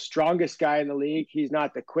not the strongest guy in the league. He's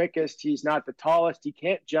not the quickest. He's not the tallest. He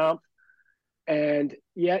can't jump. And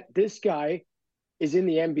yet this guy is in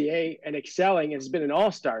the NBA and excelling and has been an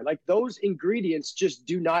all-star. Like, those ingredients just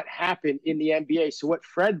do not happen in the NBA. So what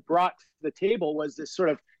Fred brought to the table was this sort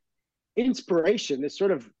of inspiration, this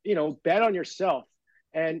sort of, bet on yourself.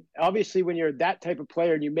 And obviously when you're that type of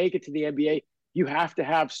player and you make it to the NBA, you have to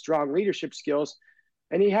have strong leadership skills.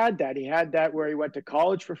 And he had that. He had that where he went to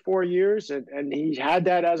college for 4 years, and he had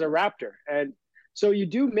that as a Raptor. And so you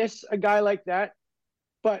do miss a guy like that,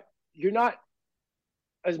 but you're not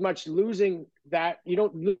as much losing that. You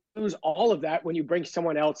don't lose all of that when you bring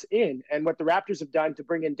someone else in. And what the Raptors have done to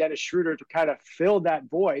bring in Dennis Schroeder to kind of fill that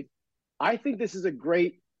void, I think this is a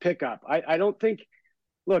great pickup. I don't think,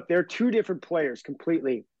 look, they're two different players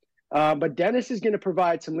completely. But Dennis is going to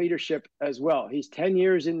provide some leadership as well. He's 10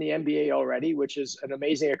 years in the NBA already, which is an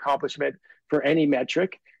amazing accomplishment for any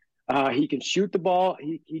metric. He can shoot the ball.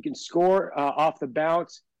 He can score off the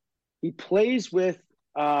bounce. He plays with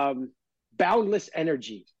boundless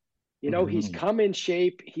energy. He's come in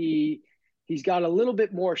shape. He's got a little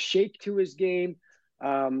bit more shape to his game.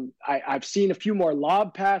 I've seen a few more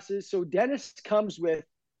lob passes. So Dennis comes with,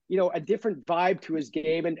 a different vibe to his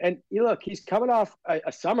game. And look, he's coming off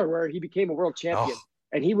a summer where he became a world champion,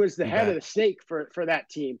 and he was the head of the snake for that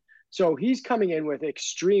team. So he's coming in with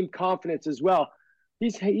extreme confidence as well.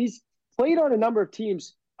 He's played on a number of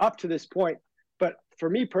teams up to this point, but for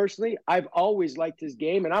me personally, I've always liked his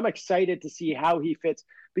game, and I'm excited to see how he fits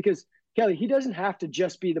because, Kelly, he doesn't have to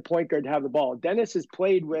just be the point guard to have the ball. Dennis has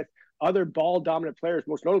played with other ball-dominant players,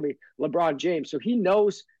 most notably LeBron James. So he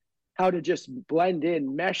knows how to just blend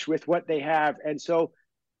in, mesh with what they have. And so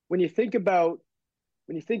when you think about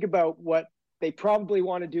what they probably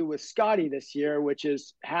want to do with Scotty this year, which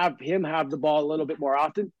is have him have the ball a little bit more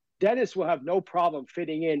often, Dennis will have no problem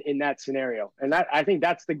fitting in that scenario. And I think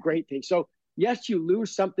that's the great thing. So yes, you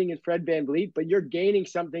lose something in Fred Van Vliet, but you're gaining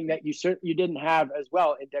something that you didn't have as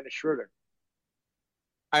well in Dennis Schroeder.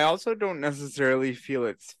 I also don't necessarily feel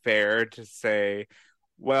it's fair to say,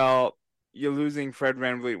 well, you're losing Fred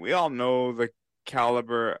Van Vliet. We all know the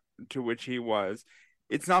caliber to which he was.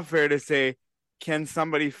 it's not fair to say, can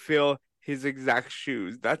somebody fill his exact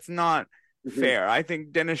shoes? That's not fair. I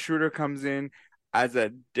think Dennis Schroeder comes in as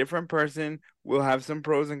a different person, will have some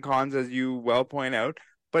pros and cons, as you well point out,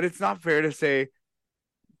 but it's not fair to say,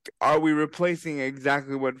 are we replacing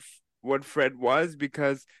exactly what Fred was?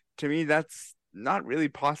 Because to me, that's not really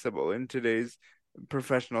possible in today's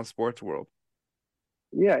professional sports world.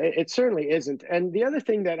 Yeah, it certainly isn't. And the other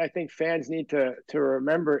thing that I think fans need to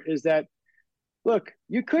remember is that, look,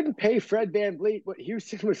 you couldn't pay Fred VanVleet what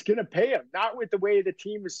Houston was going to pay him, not with the way the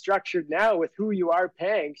team is structured now, with who you are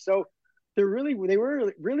paying. So they really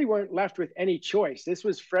weren't left with any choice. This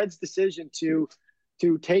was Fred's decision to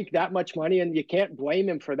take that much money, and you can't blame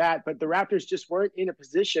him for that. But the Raptors just weren't in a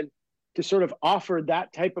position to sort of offer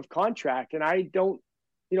that type of contract. And I don't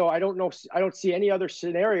see any other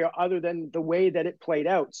scenario other than the way that it played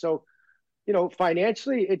out. So,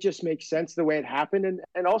 financially, it just makes sense the way it happened.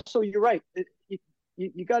 And also, you're right.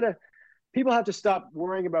 People have to stop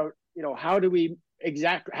worrying about, how do we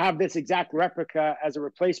have this exact replica as a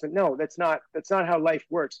replacement? No, that's not how life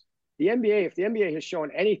works. If the NBA has shown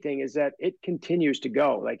anything, is that it continues to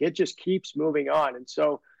go. Like, it just keeps moving on. And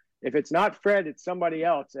so if it's not Fred, it's somebody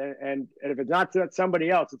else. And if it's not somebody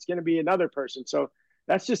else, it's going to be another person. So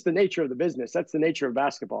that's just the nature of the business. That's the nature of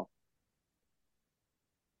basketball.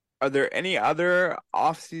 Are there any other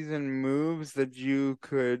off-season moves that you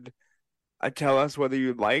could tell us whether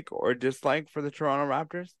you like or dislike for the Toronto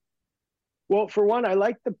Raptors? Well, for one, I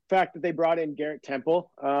like the fact that they brought in Garrett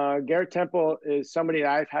Temple. Garrett Temple is somebody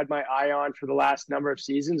that I've had my eye on for the last number of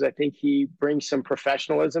seasons. I think he brings some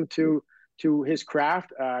professionalism to his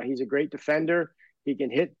craft. He's a great defender. He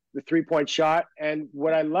can hit the three-point shot. And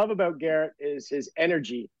what I love about Garrett is his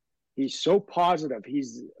energy. He's so positive.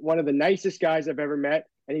 He's one of the nicest guys I've ever met,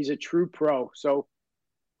 and he's a true pro. So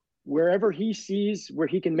wherever he sees where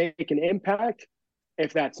he can make an impact,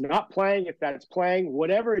 if that's not playing, if that's playing,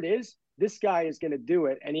 whatever it is, this guy is going to do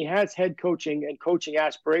it. And he has head coaching and coaching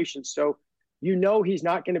aspirations. So he's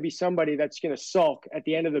not going to be somebody that's going to sulk at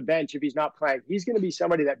the end of the bench if he's not playing. He's going to be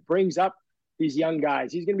somebody that brings up these young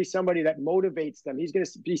guys. He's going to be somebody that motivates them. He's going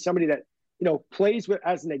to be somebody that, plays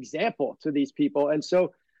as an example to these people. And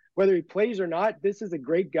so whether he plays or not, this is a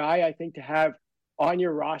great guy, I think, to have on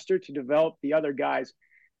your roster to develop the other guys.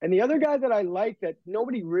 And the other guy that I like that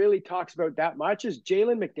nobody really talks about that much is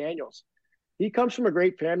Jalen McDaniels. He comes from a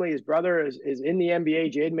great family. His brother is in the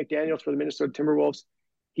NBA, Jaden McDaniels for the Minnesota Timberwolves.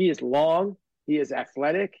 He is long. He is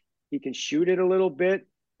athletic. He can shoot it a little bit.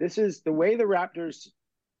 This is the way the Raptors,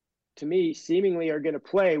 to me, seemingly are going to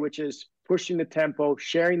play, which is pushing the tempo,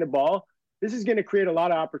 sharing the ball. This is going to create a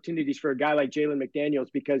lot of opportunities for a guy like Jalen McDaniels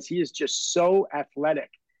because he is just so athletic.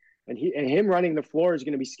 And him running the floor is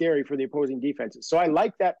going to be scary for the opposing defenses. So I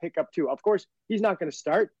like that pickup too. Of course, he's not going to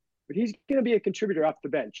start, but he's going to be a contributor off the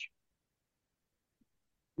bench.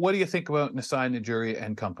 What do you think about Nasai Najuri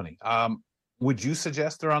and company? Would you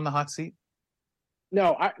suggest they're on the hot seat?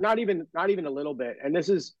 No, not even a little bit. And this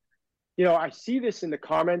is, I see this in the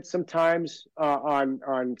comments sometimes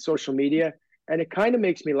on social media, and it kind of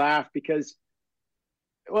makes me laugh because,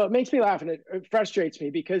 it makes me laugh and it frustrates me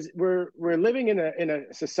because we're living in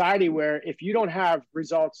a society where if you don't have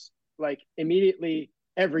results like immediately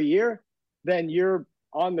every year, then you're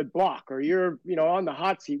on the block or you're on the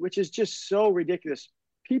hot seat, which is just so ridiculous.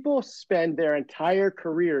 People spend their entire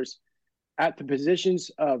careers at the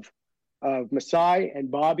positions of Masai and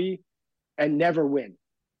Bobby and never win.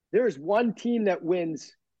 There is one team that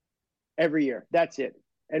wins every year. That's it.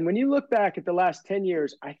 And when you look back at the last 10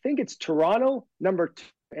 years, I think it's Toronto number 2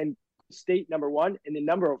 and State number 1 in the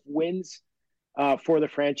number of wins for the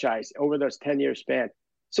franchise over those 10-year span.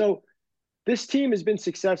 So this team has been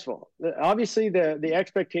successful. Obviously, the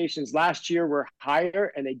expectations last year were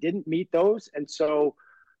higher and they didn't meet those. And so,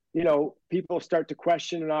 people start to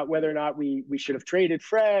question whether or not we should have traded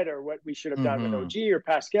Fred or what we should have done with OG or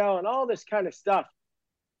Pascal and all this kind of stuff.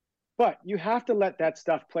 But you have to let that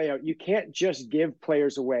stuff play out. You can't just give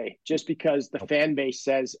players away just because the fan base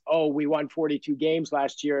says, oh, we won 42 games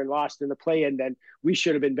last year and lost in the play-in, then we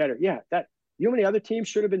should have been better. Yeah, you know how many other teams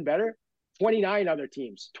should have been better? 29 other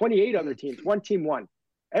teams, 28 other teams, one team won.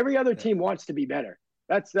 Every other team wants to be better.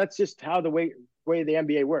 That's just how the way the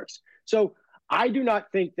NBA works. So I do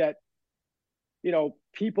not think that,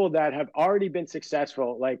 people that have already been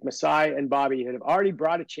successful, like Masai and Bobby, that have already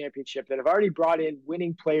brought a championship, that have already brought in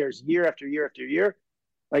winning players year after year after year,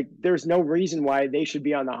 like there's no reason why they should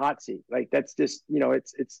be on the hot seat. Like that's just,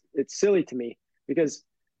 it's silly to me because,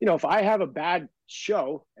 if I have a bad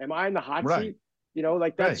show, am I in the hot seat?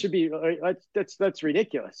 That should be that's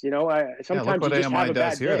ridiculous. Sometimes look what you just AMI have a does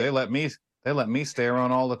bad here. day. They let me They let me stay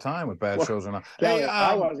around all the time with bad shows or not. Kelly, Hey,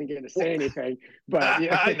 I wasn't going to say anything, but Hey, I wasn't going to say anything. But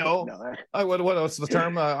yeah, I know. No. What's the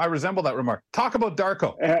term? I resemble that remark. Talk about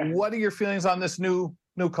Darko. What are your feelings on this new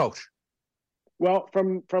coach? Well,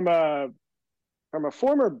 from a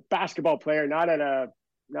former basketball player, not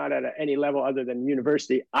at any level other than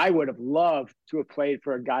university, I would have loved to have played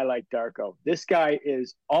for a guy like Darko. This guy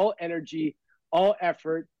is all energy, all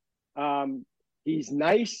effort. He's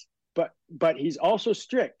nice, but he's also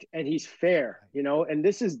strict and he's fair, and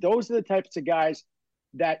those are the types of guys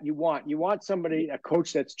that you want. You want a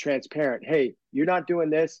coach that's transparent. Hey, you're not doing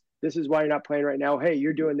this. This is why you're not playing right now. Hey,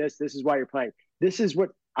 you're doing this. This is why you're playing. This is what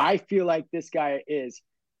I feel like this guy is.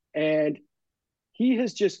 And he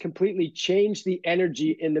has just completely changed the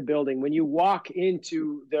energy in the building. When you walk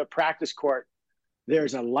into the practice court,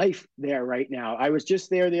 there's a life there right now. I was just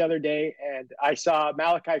there the other day, and I saw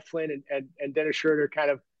Malachi Flynn and Dennis Schroeder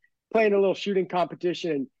kind of playing a little shooting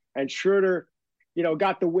competition, and Schroeder,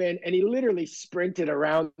 got the win, and he literally sprinted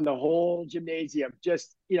around the whole gymnasium,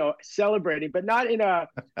 just, celebrating, but not in a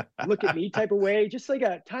look at me type of way, just like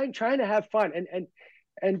a time trying to have fun.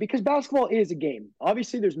 And because basketball is a game,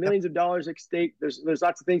 obviously there's millions of dollars at stake. There's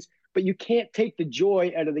lots of things, but you can't take the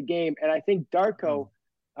joy out of the game. And I think Darko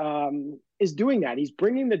is doing that. He's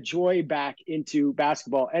bringing the joy back into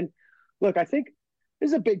basketball. And look, I think this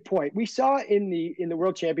is a big point. We saw in the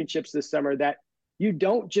World Championships this summer that you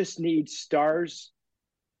don't just need stars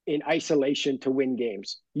in isolation to win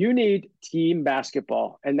games. You need team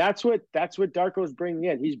basketball. And that's what Darko's bringing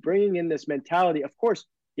in. He's bringing in this mentality. Of course,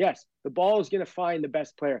 yes, the ball is going to find the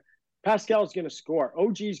best player. Pascal's going to score.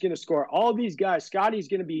 OG's going to score. All these guys, Scotty's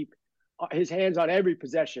going to be his hands on every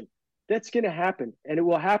possession. That's going to happen. And it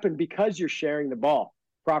will happen because you're sharing the ball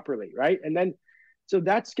properly, right? And then, so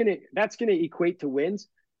that's going to equate to wins.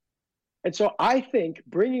 And so I think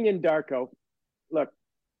bringing in Darko, look,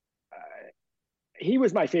 he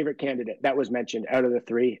was my favorite candidate that was mentioned out of the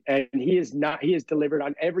three. And he has delivered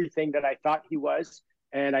on everything that I thought he was.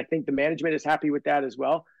 And I think the management is happy with that as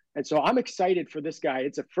well. And so I'm excited for this guy.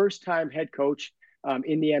 It's a first-time head coach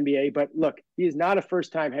in the NBA. But look, he is not a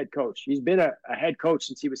first-time head coach. He's been a head coach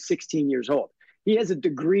since he was 16 years old. He has a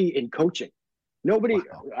degree in coaching. Nobody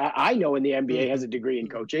I know in the NBA has a degree in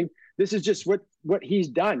coaching. This is just what he's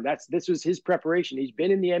done. This was his preparation. He's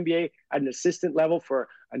been in the NBA at an assistant level for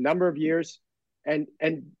a number of years. And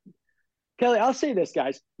Kelly, I'll say this,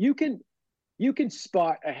 guys, you can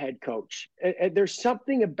spot a head coach. There's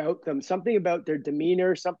something about them, something about their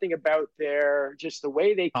demeanor, something about just the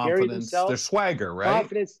way they carry themselves. Their swagger, right?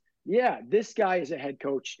 Confidence. Yeah, this guy is a head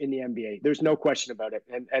coach in the NBA. There's no question about it.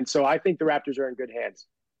 And so I think the Raptors are in good hands.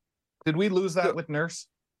 Did we lose that with Nurse?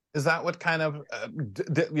 Is that what kind of,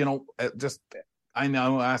 I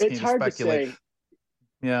know I'm asking you to speculate.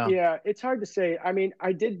 Yeah, it's hard to say. I mean,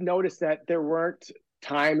 I did notice that there were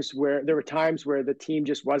times where the team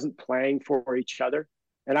just wasn't playing for each other.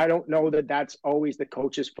 And I don't know that that's always the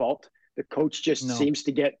coach's fault. The coach just seems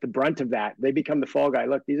to get the brunt of that. They become the fall guy.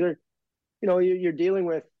 Look, these are, you're dealing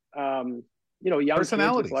with, young kids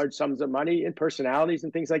with large sums of money and personalities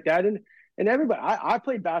and things like that. And everybody, I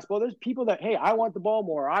played basketball. There's people that, hey, I want the ball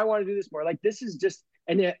more. I want to do this more. Like, this is just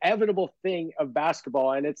an inevitable thing of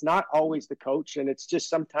basketball. And it's not always the coach. And it's just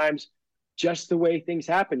sometimes just the way things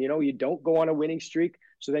happen. You don't go on a winning streak.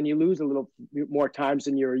 So then you lose a little more times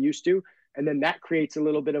than you're used to. And then that creates a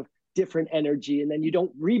little bit of different energy. And then you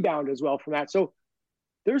don't rebound as well from that. So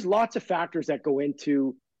there's lots of factors that go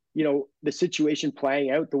into, the situation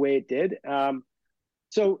playing out the way it did.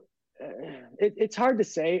 It's hard to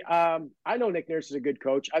say. I know Nick Nurse is a good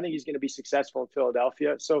coach. I think he's going to be successful in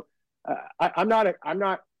Philadelphia. So I'm not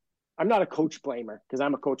a coach blamer because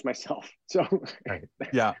I'm a coach myself. So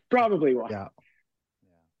yeah, probably why. Yeah.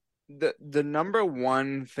 The number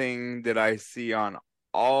one thing that I see on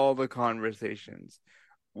all the conversations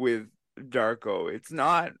with Darko, it's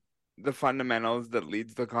not the fundamentals that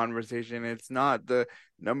leads the conversation. It's not the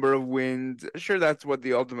number of wins. Sure, that's what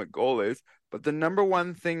the ultimate goal is. But the number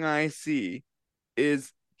one thing I see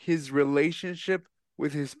is his relationship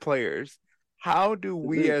with his players. How do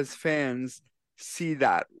we as fans see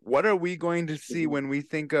that? What are we going to see when we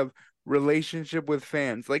think of relationship with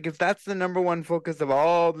fans? Like, if that's the number one focus of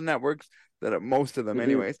all the networks, most of them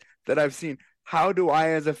anyways, that I've seen, how do I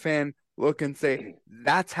as a fan look and say,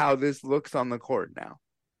 that's how this looks on the court now?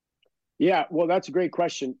 Yeah, well, that's a great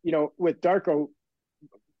question. With Darko,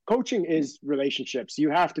 coaching is relationships.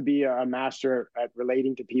 You have to be a master at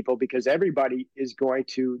relating to people because everybody is going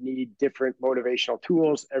to need different motivational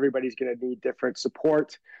tools. Everybody's going to need different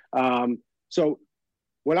support. So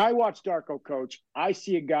when I watch Darko coach, I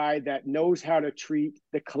see a guy that knows how to treat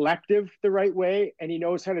the collective the right way, and he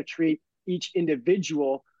knows how to treat each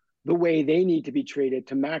individual the way they need to be treated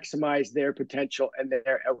to maximize their potential and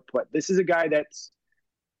their output. This is a guy that's,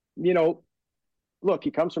 look,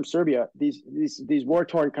 he comes from Serbia. These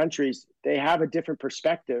war-torn countries, they have a different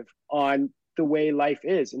perspective on the way life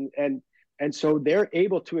is. And so they're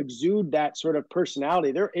able to exude that sort of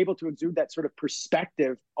personality. They're able to exude that sort of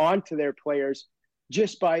perspective onto their players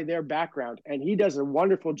just by their background. And he does a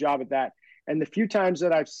wonderful job at that. And the few times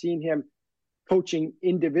that I've seen him coaching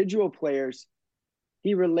individual players,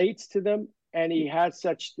 he relates to them, and he has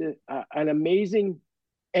such an amazing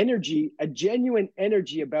energy, a genuine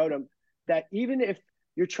energy about him, that even if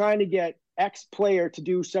you're trying to get X player to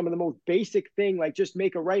do some of the most basic thing, like just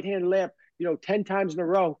make a right-hand layup, 10 times in a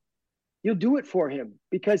row, you'll do it for him,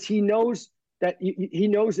 because he knows that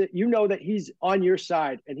that he's on your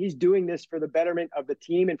side, and he's doing this for the betterment of the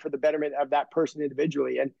team and for the betterment of that person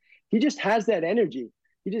individually. And he just has that energy.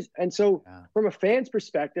 From a fan's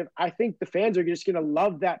perspective, I think the fans are just going to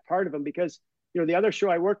love that part of him, because, the other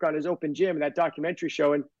show I work on is Open Gym, that documentary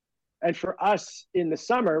show. And for us in the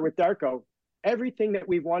summer with Darko, everything that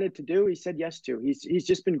we've wanted to do, he said yes to. He's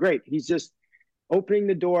just been great. He's just opening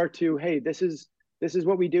the door to, hey, this is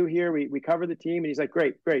what we do here. We cover the team. And he's like,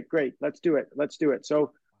 great. Let's do it.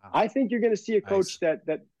 So I think you're going to see a coach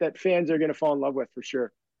that fans are going to fall in love with for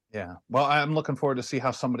sure. Yeah. Well, I'm looking forward to see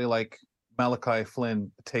how somebody like Malachi Flynn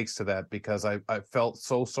takes to that, because I felt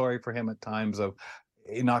so sorry for him at times of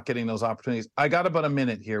not getting those opportunities. I got about a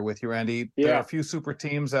minute here with you, Randy. Yeah. There are a few super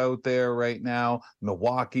teams out there right now: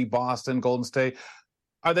 Milwaukee, Boston, Golden State.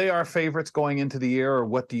 Are they our favorites going into the year, or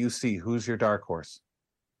what do you see? Who's your dark horse?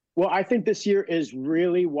 Well, I think this year is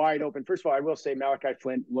really wide open. First of all, I will say Malachi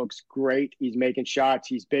Flynn looks great. He's making shots.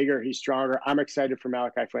 He's bigger. He's stronger. I'm excited for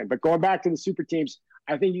Malachi Flynn. But going back to the super teams,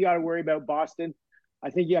 I think you got to worry about Boston. I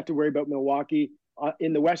think you have to worry about Milwaukee.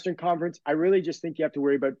 In the Western Conference, I really just think you have to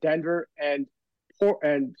worry about Denver and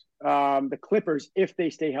the Clippers if they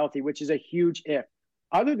stay healthy, which is a huge if.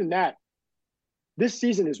 Other than that, this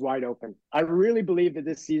season is wide open. I really believe that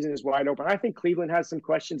this season is wide open. I think Cleveland has some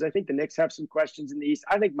questions. I think the Knicks have some questions in the East.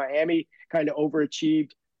 I think Miami kind of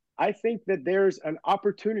overachieved. I think that there's an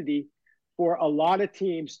opportunity for a lot of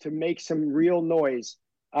teams to make some real noise.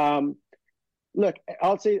 Look,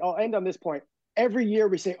 I'll end on this point. Every year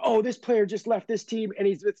we say, oh, this player just left this team and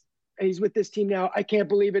he's with this team now. I can't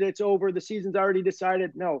believe it. It's over. The season's already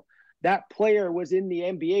decided. No, that player was in the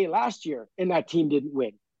NBA last year and that team didn't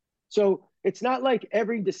win. So it's not like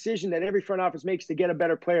every decision that every front office makes to get a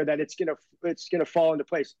better player that it's gonna fall into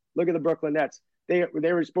place. Look at the Brooklyn Nets. They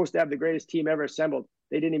were supposed to have the greatest team ever assembled.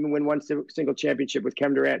 They didn't even win one single championship with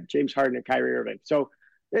Kevin Durant, James Harden, and Kyrie Irving. So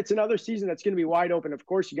it's another season that's going to be wide open. Of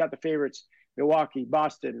course, you got the favorites: Milwaukee,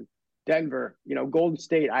 Boston, Denver, Golden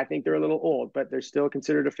State. I think they're a little old, but they're still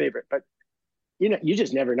considered a favorite. But, you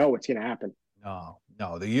just never know what's going to happen. No.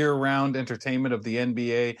 The year-round entertainment of the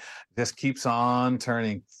NBA just keeps on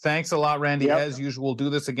turning. Thanks a lot, Randy. Yep. As usual, we'll do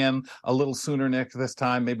this again a little sooner this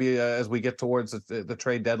time, maybe as we get towards the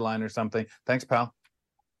trade deadline or something. Thanks, pal.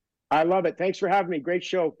 I love it. Thanks for having me. Great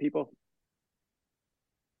show, people.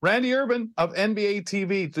 Randy Urban of NBA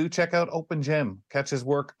TV. Do check out Open Gym. Catch his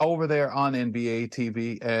work over there on NBA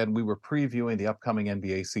TV. And we were previewing the upcoming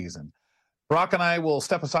NBA season. Brock and I will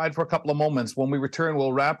step aside for a couple of moments. When we return,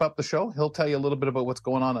 we'll wrap up the show. He'll tell you a little bit about what's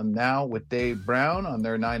going on Now with Dave Brown on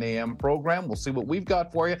their 9 a.m. program. We'll see what we've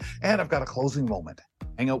got for you. And I've got a closing moment.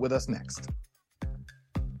 Hang out with us next.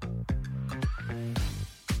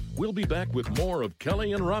 We'll be back with more of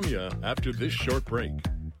Kelly and Ramya after this short break.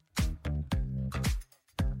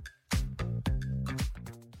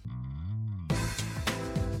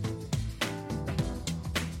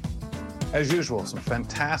 As usual, some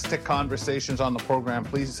fantastic conversations on the program.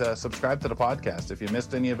 Please subscribe to the podcast if you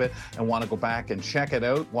missed any of it and want to go back and check it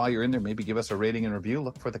out. While you're in there, maybe give us a rating and review.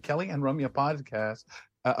 Look for the Kelly and Ramya podcast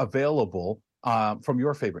available from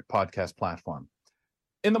your favorite podcast platform.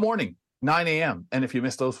 In the morning, 9 a.m. And if you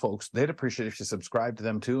miss those folks, they'd appreciate if you subscribe to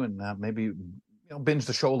them too, and maybe binge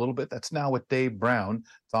the show a little bit. That's Now with Dave Brown.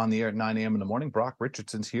 It's on the air at 9 a.m. in the morning. Brock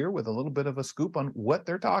Richardson's here with a little bit of a scoop on what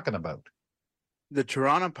they're talking about. The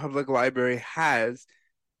Toronto Public Library has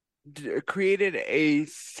created a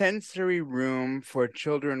sensory room for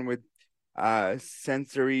children with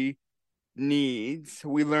sensory needs.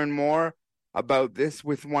 We learn more about this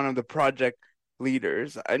with one of the project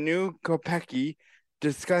leaders. Anu Kopecki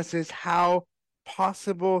discusses how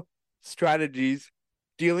possible strategies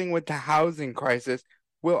dealing with the housing crisis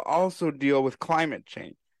will also deal with climate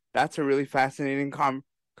change. That's a really fascinating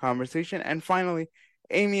conversation. And finally,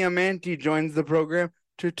 Amy Amanti joins the program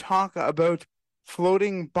to talk about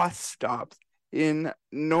floating bus stops in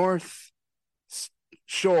North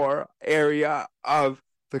shore area of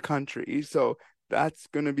the country. So that's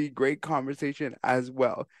going to be great conversation as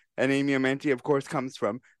well. And Amy Amenti, of course, comes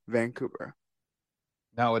from Vancouver.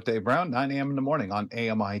 Now at Dave Brown, 9 a.m. in the morning on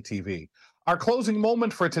AMI TV. Our closing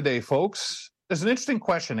moment for today, folks. There's an interesting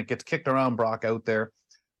question. It gets kicked around, Brock, out there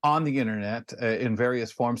on the internet in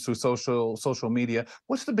various forms through social media.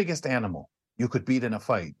 What's the biggest animal you could beat in a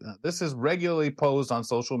fight? This is regularly posed on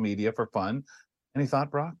social media for fun. Any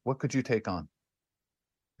thought, Brock? What could you take on?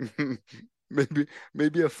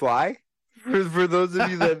 maybe a fly. For those of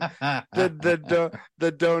you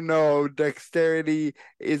that don't know, dexterity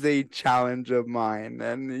is a challenge of mine,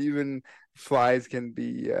 and even flies can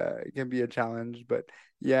be a challenge. But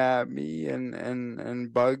yeah, me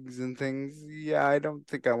and bugs and things. Yeah, I don't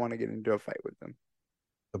think I want to get into a fight with them.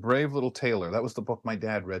 The Brave Little Tailor. That was the book my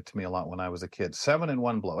dad read to me a lot when I was a kid. 7 in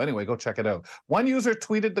 1 blow. Anyway, go check it out. One user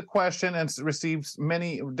tweeted the question and received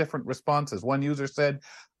many different responses. One user said,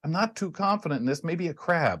 I'm not too confident in this, maybe a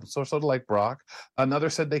crab. So sort of like Brock. Another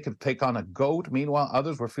said they could take on a goat. Meanwhile,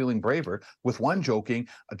 others were feeling braver, with one joking,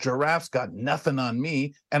 a giraffe's got nothing on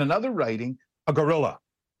me. And another writing, a gorilla.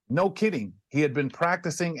 No kidding. He had been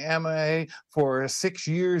practicing MMA for 6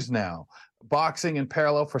 years now, boxing in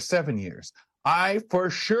parallel for 7 years. I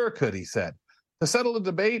for sure could, he said. To settle the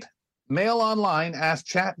debate, Mail Online asked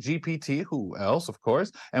ChatGPT, who else, of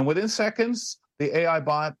course, and within seconds, the AI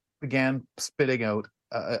bot began spitting out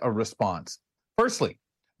a response. Firstly,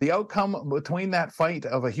 the outcome between that fight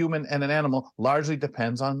of a human and an animal largely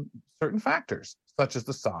depends on certain factors, such as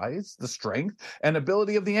the size, the strength, and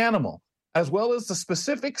ability of the animal, as well as the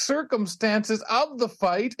specific circumstances of the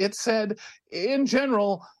fight. It said, in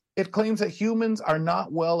general, it claims that humans are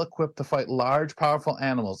not well equipped to fight large, powerful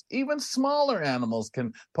animals. Even smaller animals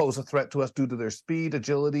can pose a threat to us due to their speed,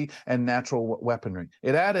 agility, and natural weaponry.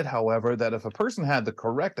 It added, however, that if a person had the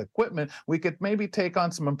correct equipment, we could maybe take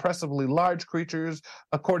on some impressively large creatures,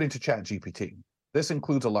 according to ChatGPT. This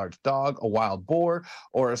includes a large dog, a wild boar,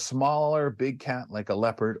 or a smaller big cat like a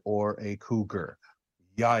leopard or a cougar.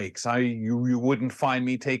 Yikes. You wouldn't find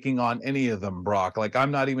me taking on any of them, Brock. Like,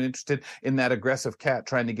 I'm not even interested in that aggressive cat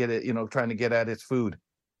trying to get at its food.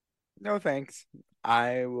 No, thanks.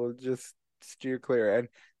 I will just steer clear. And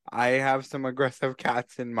I have some aggressive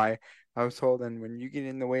cats in my household, and when you get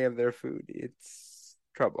in the way of their food, it's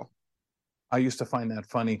trouble. I used to find that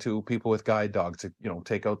funny too. People with guide dogs to,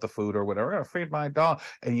 take out the food or whatever. Feed my dog.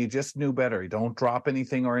 And you just knew better. You don't drop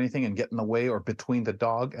anything and get in the way or between the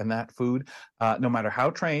dog and that food. No matter how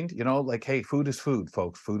trained, hey, food is food,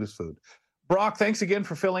 folks. Food is food. Brock, thanks again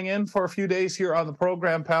for filling in for a few days here on the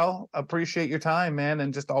program, pal. Appreciate your time, man.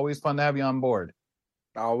 And just always fun to have you on board.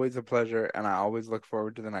 Always a pleasure. And I always look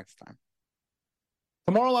forward to the next time.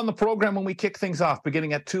 Tomorrow on the program, when we kick things off,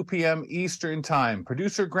 beginning at 2 p.m. Eastern Time,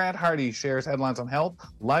 producer Grant Hardy shares headlines on health,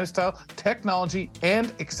 lifestyle, technology,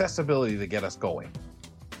 and accessibility to get us going.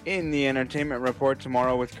 In the entertainment report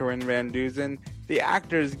tomorrow with Corinne Van Duzen, the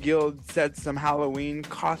Actors Guild set some Halloween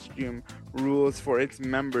costume rules for its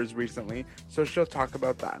members recently, so she'll talk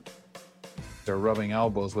about that. They're rubbing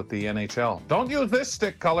elbows with the NHL. Don't use this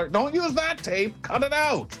stick color. Don't use that tape. Cut it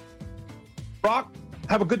out. Brock,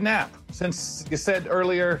 have a good nap. Since you said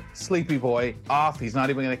earlier, sleepy boy, off. He's not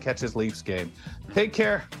even going to catch his Leafs game. Take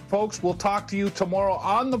care, folks. We'll talk to you tomorrow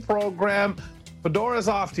on the program. Fedora's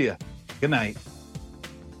off to you. Good night.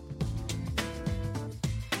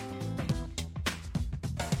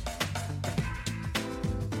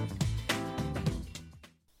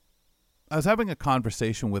 I was having a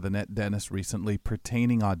conversation with Annette Dennis recently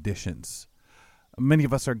pertaining auditions. Many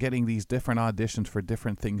of us are getting these different auditions for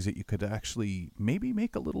different things that you could actually maybe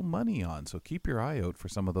make a little money on. So keep your eye out for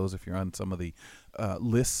some of those if you're on some of the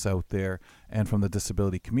lists out there and from the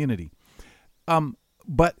disability community.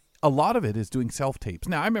 But a lot of it is doing self-tapes.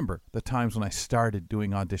 Now, I remember the times when I started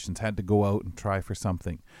doing auditions, had to go out and try for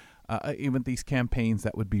something. Even these campaigns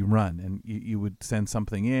that would be run, and you would send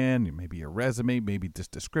something in, maybe your resume, maybe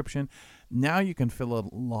just description. Now you can fill a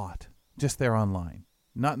lot just there online.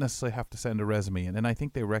 Not necessarily have to send a resume in. And I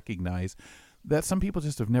think they recognize that some people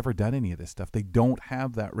just have never done any of this stuff. They don't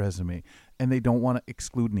have that resume, and they don't want to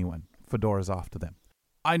exclude anyone. Fedora's off to them.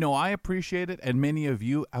 I know I appreciate it, and many of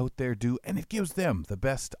you out there do, and it gives them the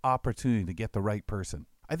best opportunity to get the right person.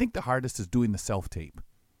 I think the hardest is doing the self-tape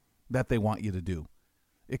that they want you to do.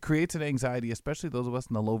 It creates an anxiety, especially those of us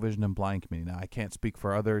in the low vision and blind community. Now, I can't speak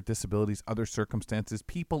for other disabilities, other circumstances,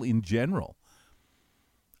 people in general.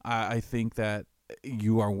 I think that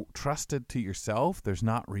you are trusted to yourself. There's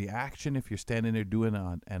not reaction if you're standing there doing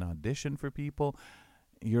an audition for people.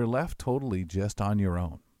 You're left totally just on your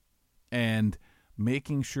own. And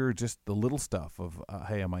making sure just the little stuff of,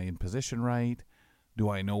 hey, am I in position right? Do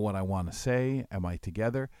I know what I want to say? Am I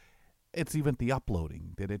together? It's even the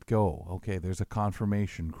uploading. Did it go? Okay, there's a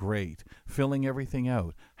confirmation. Great. Filling everything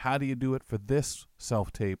out. How do you do it for this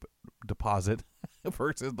self-tape deposit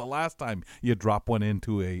versus the last time you drop one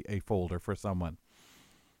into a folder for someone?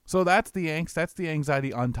 So that's the angst. That's the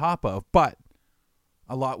anxiety on top of. But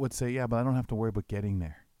a lot would say, yeah, but I don't have to worry about getting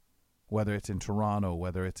there. Whether it's in Toronto,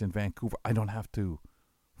 whether it's in Vancouver, I don't have to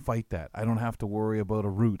fight that. I don't have to worry about a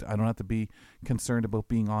route. I don't have to be concerned about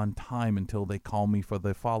being on time until they call me for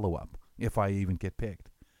the follow-up, if I even get picked.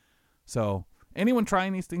 So anyone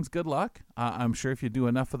trying these things, good luck. I'm sure if you do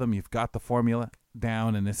enough of them, you've got the formula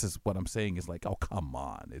down. And this is what I'm saying is like, oh, come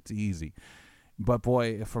on, it's easy. But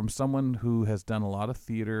boy, from someone who has done a lot of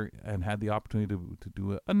theater and had the opportunity to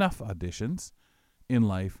do enough auditions in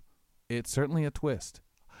life, it's certainly a twist.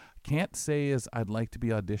 Can't say as I'd like to be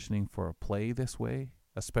auditioning for a play this way,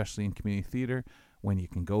 especially in community theater, when you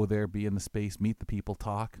can go there, be in the space, meet the people,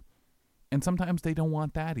 talk. And sometimes they don't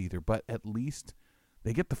want that either, but at least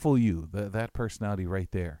they get the full you, that personality right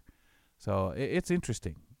there. So it's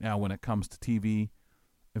interesting. Now, when it comes to TV,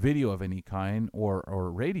 video of any kind,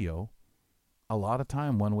 or radio, a lot of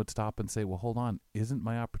time one would stop and say, well, hold on, isn't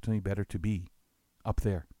my opportunity better to be up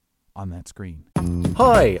there on that screen?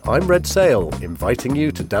 Hi, I'm Red Sail, inviting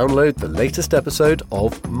you to download the latest episode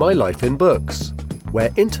of My Life in Books, where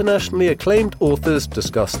internationally acclaimed authors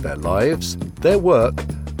discuss their lives, their work,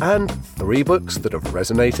 and 3 books that have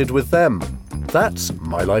resonated with them. That's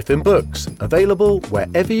My Life in Books, available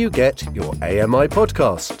wherever you get your AMI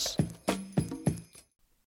podcasts.